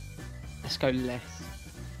agree. Let's go less.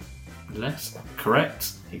 Less,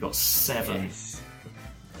 correct. He got 7. Yes.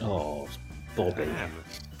 Oh, Bobby.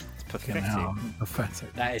 It's pathetic.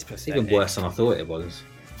 Pathetic. That is It's pathetic. even worse than I thought it was.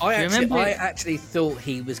 I remember actually thought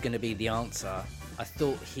he was going to be the answer. I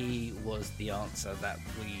thought he was the answer that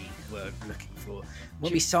we were looking for.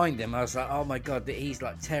 When we signed him, I was like, oh my god, he's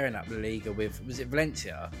like tearing up the Liga with, was it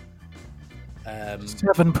Valencia?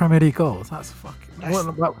 7 Premier League goals. That's fucking. What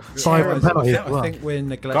about 5 penalties? I think we're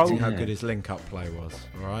neglecting how good his link-up play was.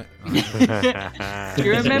 All right. Do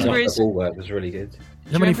you remember his? The ball work was really good.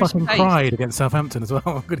 Remember he fucking cried against Southampton as well.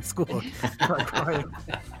 How good he scored. Crying.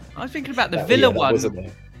 I was thinking about the Villa one, wasn't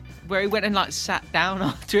there? where he went and like sat down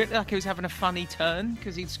after it, like he was having a funny turn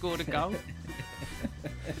because he'd scored a goal.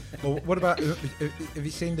 Well, what about? Have you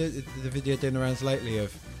seen the video doing the rounds lately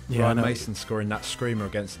of Ryan Mason scoring that screamer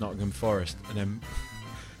against Nottingham Forest, and then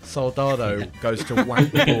Soldado goes to whack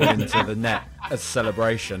the ball into the net as a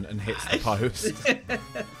celebration and hits the post?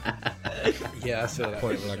 Yeah, I saw that.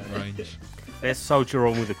 Point blank range. Let's soldier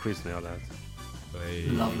on with the quiz now, lads.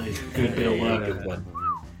 Lovely. Good bit of work.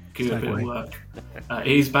 Good bit of work.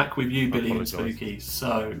 He's back with you, Billy and Spooky.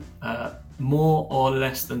 So, more or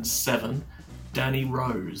less than 7, Danny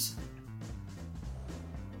Rose.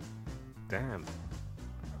 Damn.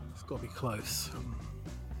 It's got to be close.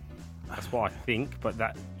 That's what I think, but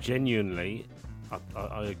that genuinely,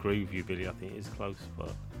 I agree with you, Billy. I think it is close,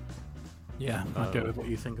 but Yeah, I'd go with what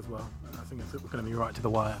you think as well. I think it's going to be right to the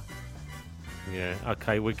wire. yeah.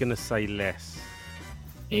 Okay, we're gonna say less.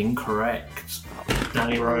 Incorrect.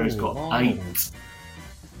 Danny Rose got 8.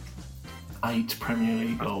 8 Premier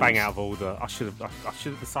League goals. Bang out of order. I should have.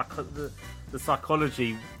 The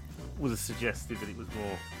psychology would have suggested that it was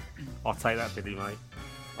more. I'll take that, Billy, mate.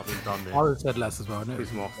 I've been done there. I would have said less as well.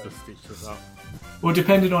 Quizmaster stitched us up. Well,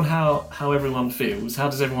 depending on how everyone feels, how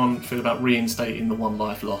does everyone feel about reinstating the one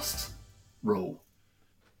life lost rule?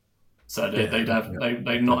 So they're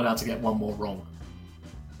not allowed to get one more wrong.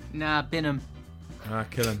 Nah, bin 'em.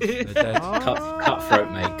 Kill him. They're dead.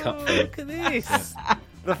 Cutthroat, mate. Cutthroat. Look at this.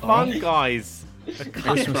 The fun guys.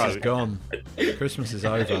 Christmas is gone. Christmas is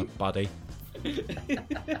over, buddy.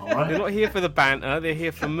 All right. They're not here for the banter. They're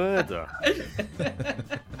here for murder.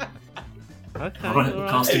 Okay. All right. The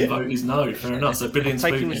casting vote is no. Fair enough. So Billy and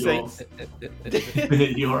Taking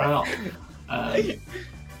Spooky, you're out.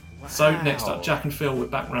 So next up, Jack and Phil, we're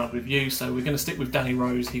back round with you. So we're going to stick with Danny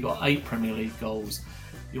Rose. He got 8 Premier League goals.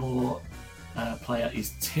 Your player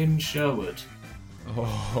is Tim Sherwood.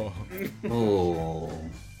 Oh.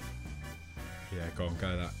 Yeah, go on,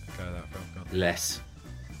 go that, Phil. Go on. Less.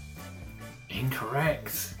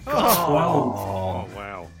 Incorrect. Oh, 12. Oh,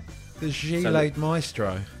 wow. The Gilet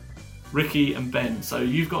Maestro. Ricky and Ben. So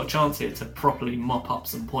you've got a chance here to properly mop up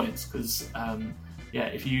some points because,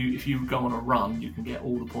 if you go on a run, you can get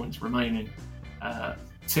all the points remaining.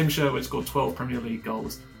 Tim Sherwood scored 12 Premier League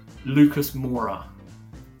goals. Lucas Moura.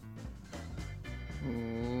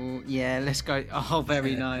 Ooh, yeah, let's go. Oh,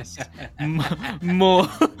 very nice. More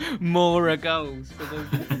goals for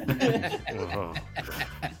them.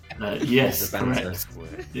 Yes, correct.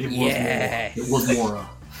 It was Moura.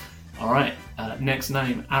 All right. Next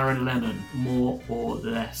name, Aaron Lennon. More or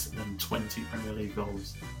less than 20 Premier League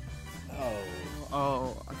goals?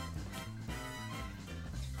 Oh.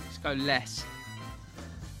 Let's go less.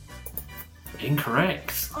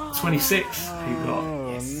 Incorrect. 26. He got.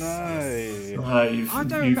 Oh, no. I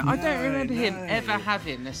don't remember him ever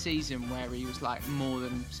having a season where he was like more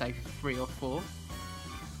than say 3 or 4.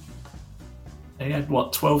 He had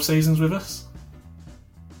 12 seasons with us?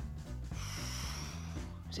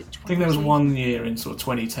 Was it 20 I think there was one year in sort of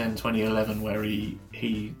 2010, 2011 where he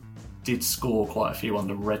did score quite a few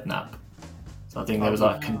under Redknapp. So I think there was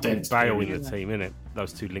like a condensed. Bale in your team, innit?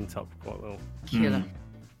 Those two linked up quite well. Killer.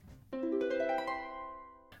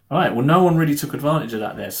 All right, well, no one really took advantage of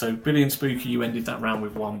that there. So Billy and Spooky, you ended that round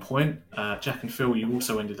with 1 point. Jack and Phil, you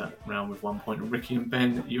also ended that round with 1 point. And Ricky and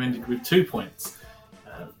Ben, you ended with 2 points.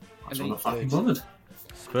 I'm not fucking bothered.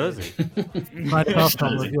 Spursy. Right, last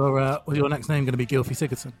time, was your next name going to be Gylfi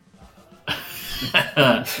Sigurdsson?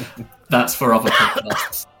 That's for other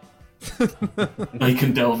podcasts. They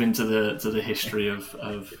can delve into the history of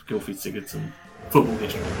Gylfi Sigurdsson, football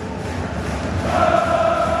history.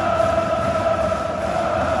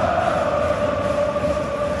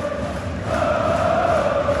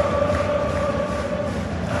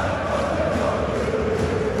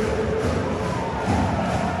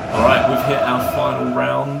 We've hit our final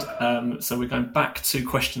round, so we're going back to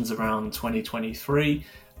questions around 2023.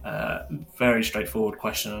 Very straightforward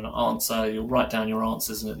question and answer. You'll write down your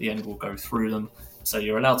answers and at the end we'll go through them. So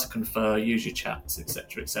you're allowed to confer, use your chats,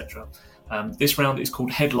 etc, etc. This round is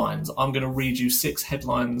called Headlines. I'm going to read you 6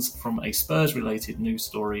 headlines from a Spurs-related news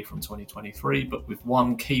story from 2023, but with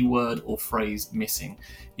one key word or phrase missing.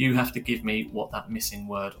 You have to give me what that missing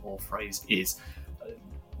word or phrase is.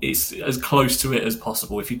 It's as close to it as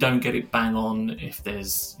possible. If you don't get it bang on, if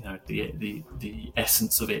there's the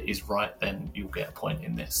essence of it is right, then you'll get a point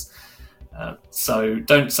in this. So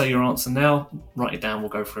don't say your answer now. Write it down. We'll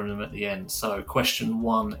go through them at the end. So question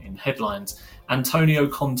 1 in headlines: Antonio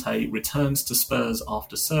Conte returns to Spurs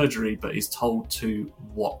after surgery, but is told to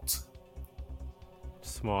what?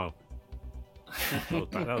 Smile.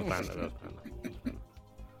 That was banter.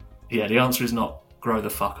 Yeah, the answer is not grow the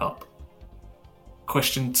fuck up.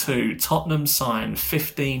 Question 2. Tottenham sign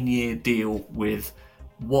 15-year deal with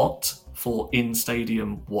what for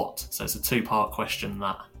in-stadium what? So it's a 2-part question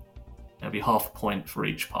that. There'll be half a point for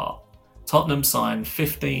each part. Tottenham sign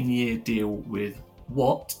 15-year deal with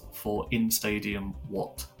what for in-stadium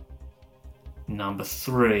what? Number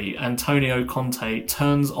 3. Antonio Conte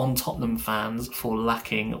turns on Tottenham fans for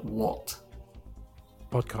lacking what?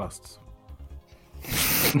 Podcasts.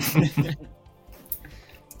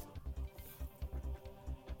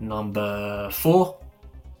 Number 4.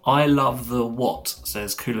 I love the what,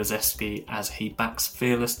 says Kulusevski as he backs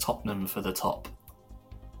fearless Tottenham for the top.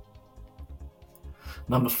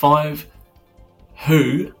 Number 5.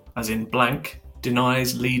 Who, as in blank,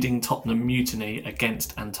 denies leading Tottenham mutiny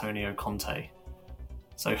against Antonio Conte?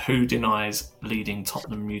 So who denies leading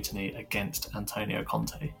Tottenham mutiny against Antonio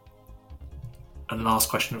Conte? And last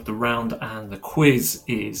question of the round and the quiz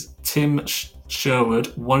is: Tim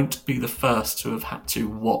Sherwood won't be the first to have had to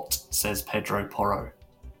what, says Pedro Porro.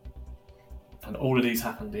 And all of these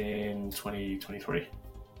happened in 2023.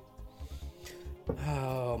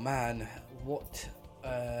 Oh man, what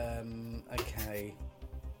Okay.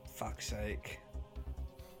 Fuck's sake.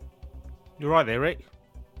 You're right there, Rick.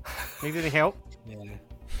 Need any help? Yeah.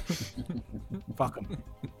 Fuck 'em.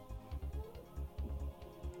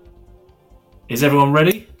 Is everyone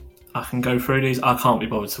ready? I can go through these. I can't be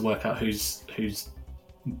bothered to work out who's.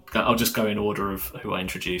 I'll just go in order of who I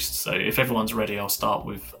introduced. So if everyone's ready, I'll start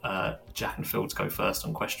with Jack and Phil to go first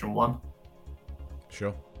on question 1.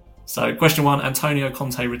 Sure. So question 1, Antonio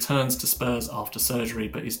Conte returns to Spurs after surgery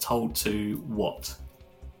but is told to what?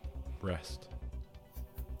 Rest.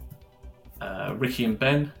 Ricky and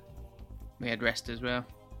Ben. We had rest as well.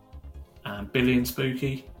 And Billy and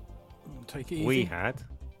Spooky. Take it easy. We had.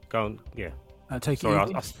 Go on, yeah. Take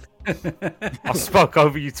Sorry, it easy. I spoke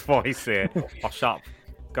over you twice here. I'll shut up.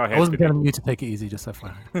 Go ahead. I wasn't telling you to take it easy, just so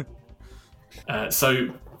far.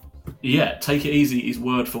 Take it easy is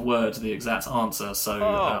word for word the exact answer. So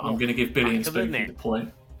I'm going to give Billy and Spooky the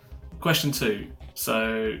point. Question 2.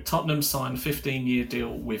 So Tottenham signed a 15-year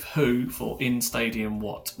deal with who for in-stadium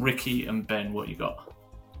what? Ricky and Ben, what you got?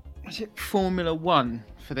 Was it Formula 1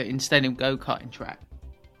 for the in-stadium go-karting track?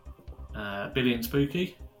 Billy and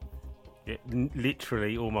Spooky? Yeah,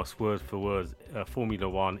 literally, almost word for word, Formula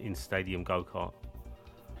 1 in-stadium go-kart.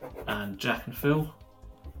 And Jack and Phil?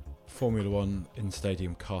 Formula 1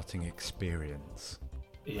 in-stadium karting experience.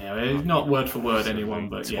 Yeah, not word for word anyone,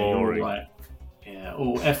 but yeah, you're all right. Yeah,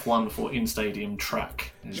 or F1 for in-stadium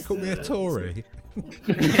track. Did you call me a Tory?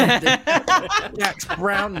 Jack's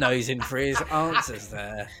brown nosing for his answers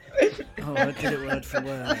there. Oh, I did it word for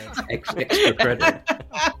word. Extra credit.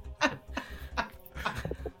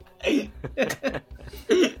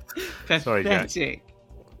 Sorry, Jack.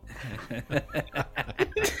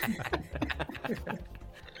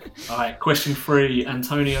 Alright, question 3.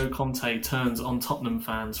 Antonio Conte turns on Tottenham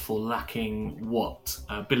fans for lacking what?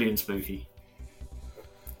 Billy and Spooky.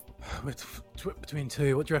 Between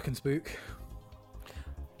 2, what do you reckon, Spook?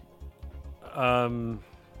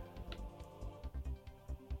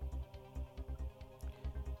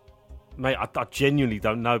 Mate, I genuinely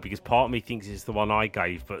don't know because part of me thinks it's the one I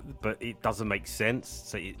gave, but it doesn't make sense.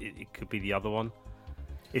 So it could be the other one.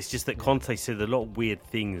 It's just that Conte said a lot of weird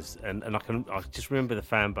things, and I just remember the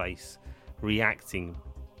fan base reacting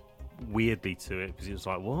weirdly to it because it was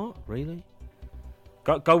like, what, really?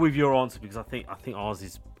 Go with your answer because I think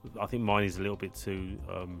mine is a little bit too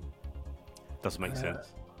doesn't make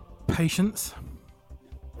sense. Patience.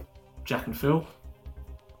 Jack and Phil.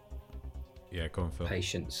 Yeah, go on, Phil.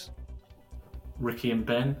 Patience. Ricky and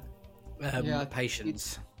Ben.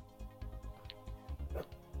 Patience.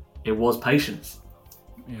 It was patience.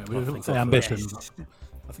 Yeah, we would say ambition.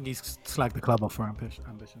 I think he's slagged the club off for ambition.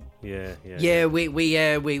 Yeah. Yeah, we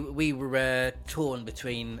were torn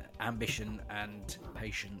between ambition and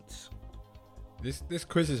patience. This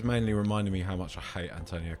quiz is mainly reminding me how much I hate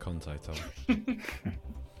Antonio Conte, Tom.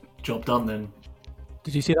 Job done then.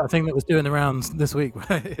 Did you see that thing that was doing the rounds this week?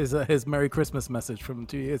 His Merry Christmas message from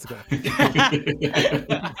 2 years ago.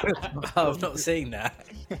 I've not seen that.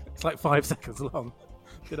 It's like 5 seconds long.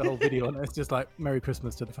 Did a whole video on it. It's just like Merry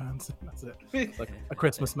Christmas to the fans. That's it. It's like a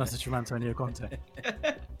Christmas message from Antonio Conte.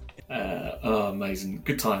 Amazing.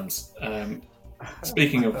 Good times.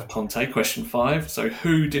 Speaking of Conte, question 5. So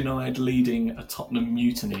who denied leading a Tottenham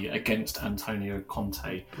mutiny against Antonio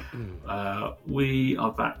Conte? We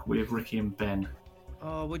are back with Ricky and Ben.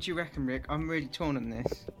 Oh, what do you reckon, Rick? I'm really torn on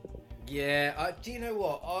this. Yeah, do you know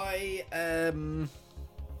what?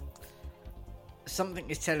 Something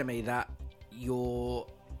is telling me that you're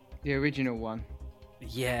the original one.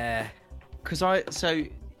 Yeah.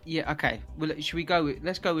 Okay. Well, should we go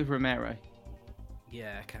let's go with Romero.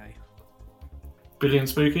 Yeah, okay. Billy and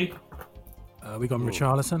Spooky? We got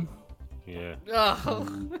Richarlison. Yeah.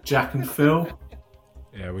 Oh. Jack and Phil?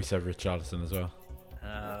 Yeah, we said Richarlison as well.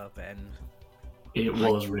 Oh, Ben. It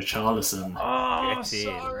was Richarlison. Oh,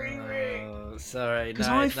 sorry, Rick. Oh, sorry.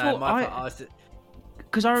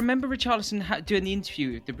 Because I remember Richarlison doing the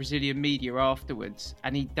interview with the Brazilian media afterwards,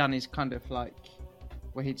 and he'd done his kind of like,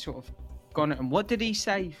 where he'd sort of gone at him. What did he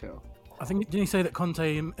say, Phil? I think, didn't he say that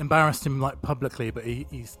Conte embarrassed him like publicly, but he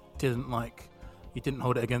didn't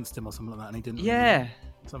hold it against him or something like that, and he didn't. Yeah,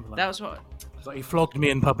 something like that was what. It's like he flogged me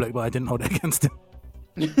in public, but I didn't hold it against him.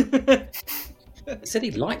 He said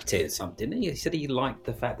he liked it, didn't he? He said he liked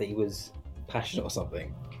the fact that he was passionate or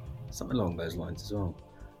something along those lines as well.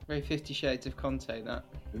 Very 50 Shades of Conte, that.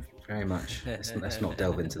 Very much. Let's not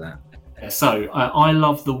delve into that. Yeah, so, I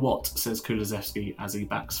love the what, says Kulusevski as he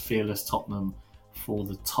backs fearless Tottenham for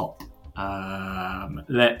the top.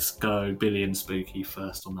 Let's go Billy and Spooky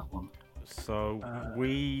first on that one. So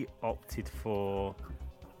we opted for.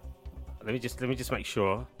 Let me just make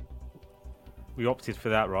sure. We opted for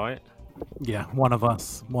that, right? Yeah, one of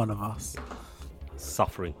us.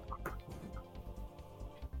 Suffering.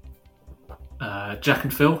 Jack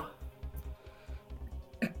and Phil.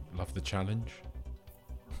 Love the challenge.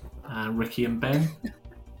 Ricky and Ben.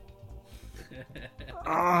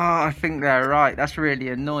 I think they're right. That's really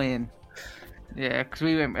annoying. Yeah, because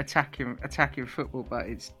we went attacking football, but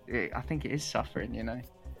I think it is suffering, you know.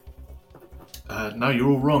 No, you're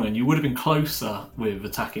all wrong, and you would have been closer with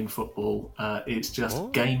attacking football. It's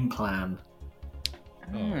just game plan.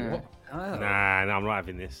 What? Nah, I'm not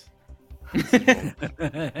having this.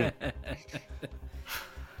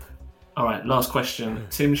 All right, last question.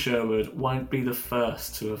 Tim Sherwood won't be the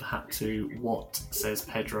first to have had to what, says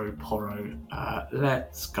Pedro Porro.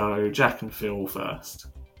 Let's go Jack and Phil first.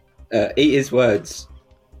 Eat his words.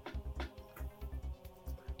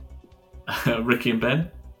 Ricky and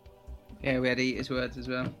Ben. Yeah, we had to eat his words as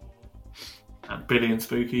well. And Billy and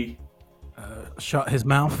Spooky. Shut his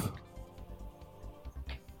mouth.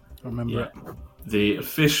 Remember it. The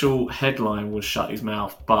official headline was "Shut His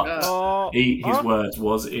Mouth," but "Eat His Words"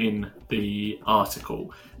 was in the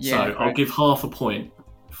article. Yeah, so I'll give half a point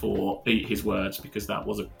for "Eat His Words" because that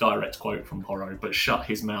was a direct quote from Porro. But "Shut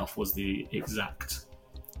His Mouth" was the exact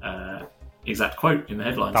quote in the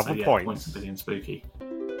headline. Double points. Points to Billy and Spooky.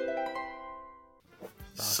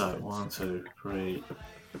 So 1, 2, 3,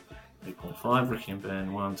 3.5. Ricky and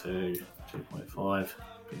Ben 1, 2, 2.5.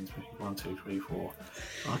 1, 2, 3, 4.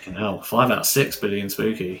 Fucking hell. 5 out of 6, Billy and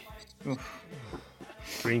Spooky.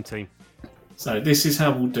 Dream team. So this is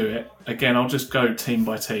how we'll do it. Again, I'll just go team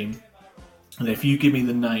by team. And if you give me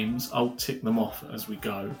the names, I'll tick them off as we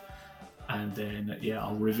go. And then,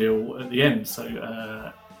 I'll reveal at the end.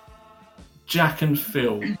 So, Jack and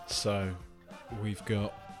Phil. So, we've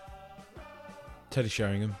got Teddy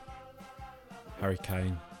Sheringham, Harry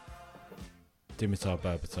Kane, Dimitar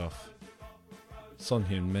Berbatov, Son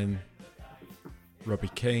Heung-min,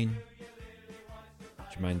 Robbie Keane,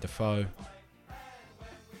 Jermaine Defoe,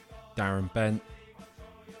 Darren Bent,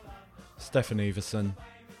 Stefan Everson,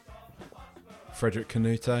 Frederick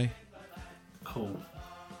Canute. Cool.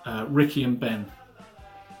 Ricky and Ben.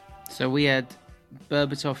 So we had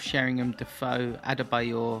Berbatov, Sheringham, Defoe,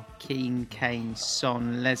 Adebayor, Keane, Kane,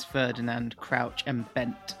 Son, Les Ferdinand, Crouch and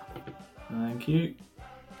Bent. Thank you.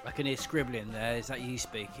 I can hear scribbling there. Is that you,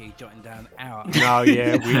 Speaky, jotting down our? No,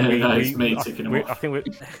 yeah, it's me ticking them off. I think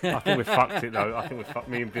we fucked it though. I think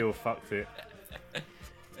me and Bill fucked it.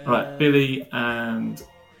 Right, Billy and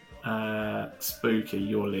Spooky,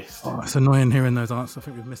 your list. Oh, it's annoying hearing those answers. I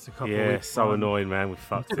think we've missed a couple. Yeah, so annoying, man. We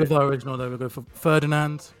fucked With it. our original, though, we'll go for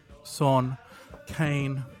Ferdinand, Son,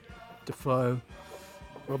 Kane, Defoe,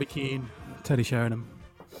 Robbie Keane, Teddy Sheringham.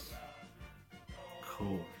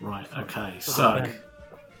 Cool. Right. Okay. So I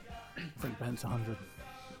think Ben's 100.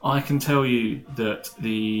 I can tell you that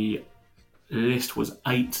the list was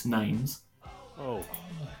 8 names. Oh.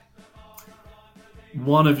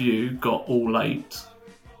 One of you got all 8,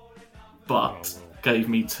 but gave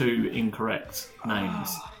me 2 incorrect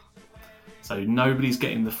names. So nobody's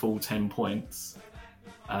getting the full 10 points.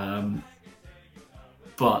 But,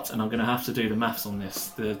 and I'm going to have to do the maths on this,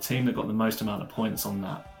 the team that got the most amount of points on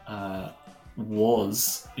that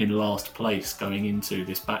was in last place going into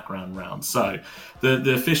this background round. So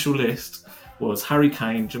the official list was Harry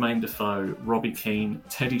Kane, Jermaine Defoe, Robbie Keane,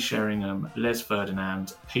 Teddy Sheringham, Les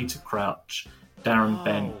Ferdinand, Peter Crouch, Darren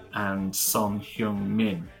Bent and Son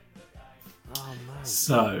Heung-min.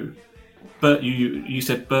 So, but you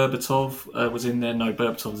said Berbatov was in there. No,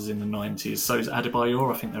 Berbatov is in the 90s. So is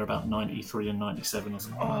Adebayor. I think they're about 93 and 97 or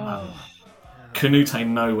something like that. Canute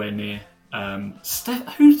nowhere near.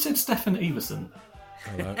 Who said Stefan Everson?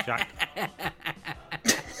 Hello. Jack.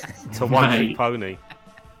 It's a one-trick pony.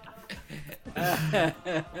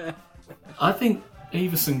 I think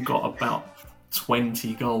Everson got about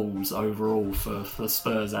 20 goals overall for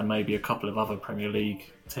Spurs and maybe a couple of other Premier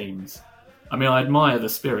League teams. I mean, I admire the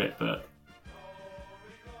spirit, but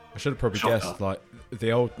I should have probably Shocker. guessed, like,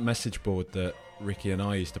 the old message board that Ricky and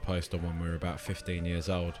I used to post on when we were about 15 years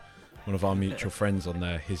old. One of our mutual friends on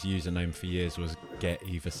there, his username for years was Get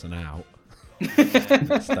Everson Out.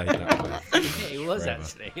 It stayed that way. It was forever.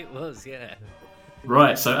 actually. It was, yeah.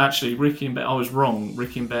 right. So actually, Ricky and Ben, I was wrong.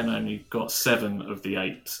 Ricky and Ben only got 7 of the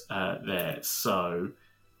 8 there. So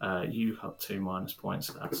you got 2 minus points.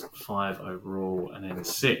 So that's 5 overall, and then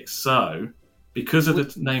 6. So because of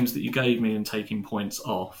the names that you gave me and taking points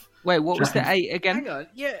off. Wait, what was the 8 again? Hang on,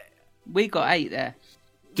 yeah. We got 8 there.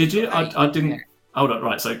 Did you? I didn't. Yeah. Hold on.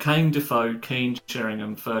 Right. So Kane, Defoe, Keane,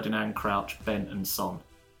 Sheringham, Ferdinand, Crouch, Bent, and Son.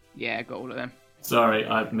 Yeah, I got all of them. Sorry,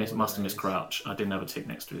 I must have missed Crouch. I didn't have a tick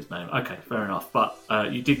next to his name. Okay, fair enough. But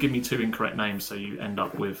you did give me 2 incorrect names, so you end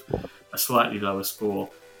up with a slightly lower score.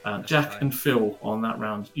 Jack and Phil on that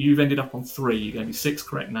round, you've ended up on 3. You gave me 6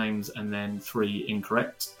 correct names and then 3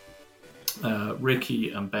 incorrect. Ricky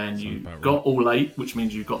and Ben, you got all 8, which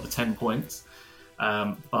means you got the 10 points.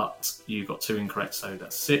 But you got 2 incorrect, so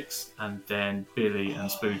that's 6. And then Billy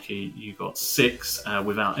and Spooky, you got 6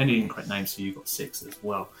 without any incorrect names, so you got 6 as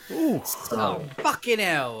well. Ooh. Oh, fucking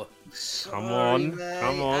hell. Come on.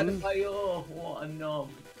 What a knob.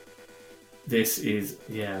 This is,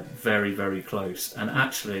 very, very close. And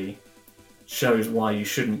actually shows why you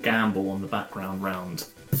shouldn't gamble on the background round.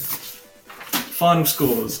 Final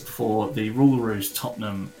scores for the Ruleroos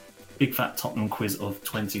Tottenham Big Fat Tottenham Quiz of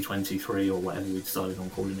 2023, or whatever we decided on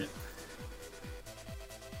calling it.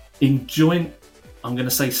 In joint, I'm going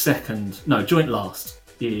to say joint last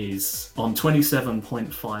is on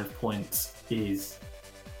 27.5 points is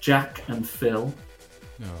Jack and Phil,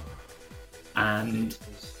 and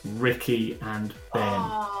Ricky and Ben.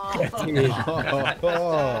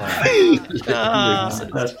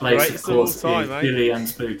 First place, of course, is Billy and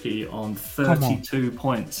Spooky on 32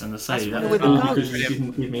 points. And I say that's all because you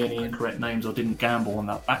didn't give me any incorrect names or didn't gamble on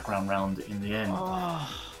that background round in the end.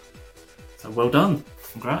 So well done.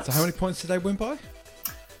 Congrats. So how many points did they win by?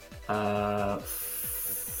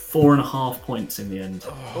 4.5 points in the end.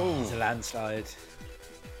 It's a landslide.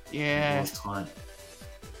 Yeah. It was tight.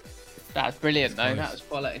 That's brilliant, though. That was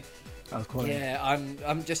quality. Yeah,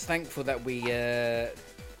 I'm just thankful that we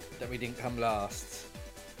didn't come last.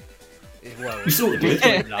 Well, we sort of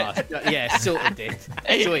did. Yeah, sort of did.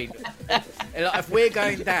 Sweet. If we're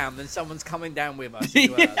going down, then someone's coming down with us as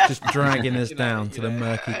well. Just dragging us down to the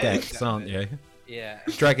murky depths, aren't you? Yeah.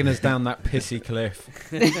 Dragging us down that pissy cliff.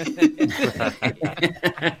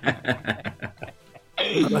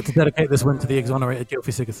 I'd like to dedicate this one to the exonerated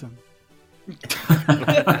Gylfi Sigurdsson.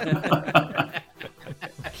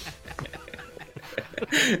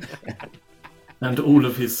 And all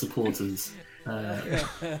of his supporters.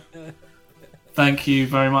 Thank you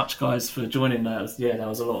very much, guys, for joining. That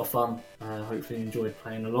was a lot of fun. Hopefully you enjoyed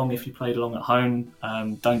playing along. If you played along at home,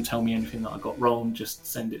 don't tell me anything that I got wrong. Just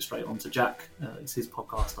send it straight on to Jack. It's his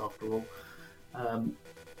podcast after all.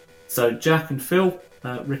 So Jack and Phil,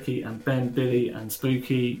 Ricky and Ben, Billy and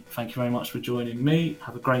Spooky, thank you very much for joining me.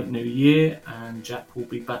 Have a great new year, and Jack will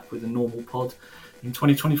be back with a normal pod in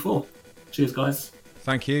 2024. Cheers, guys.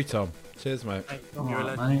 Thank you, Tom. Cheers, mate. All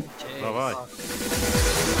right, mate. Bye-bye.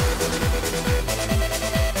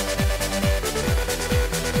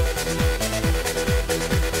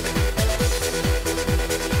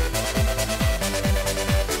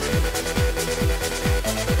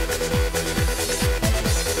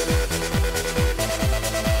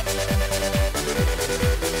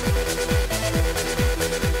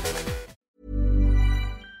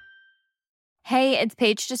 Hey, it's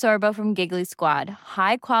Paige DeSorbo from Giggly Squad.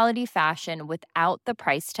 High quality fashion without the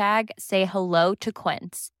price tag. Say hello to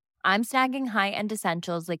Quince. I'm snagging high-end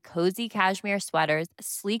essentials like cozy cashmere sweaters,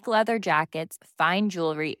 sleek leather jackets, fine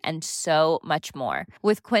jewelry, and so much more.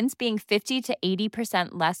 With Quince being 50 to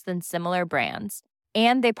 80% less than similar brands.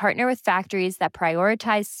 And they partner with factories that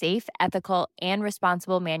prioritize safe, ethical, and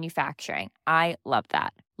responsible manufacturing. I love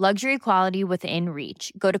that. Luxury quality within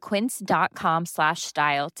reach. Go to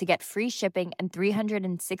quince.com/style to get free shipping and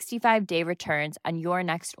 365-day returns on your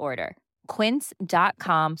next order.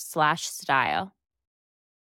 Quince.com/style.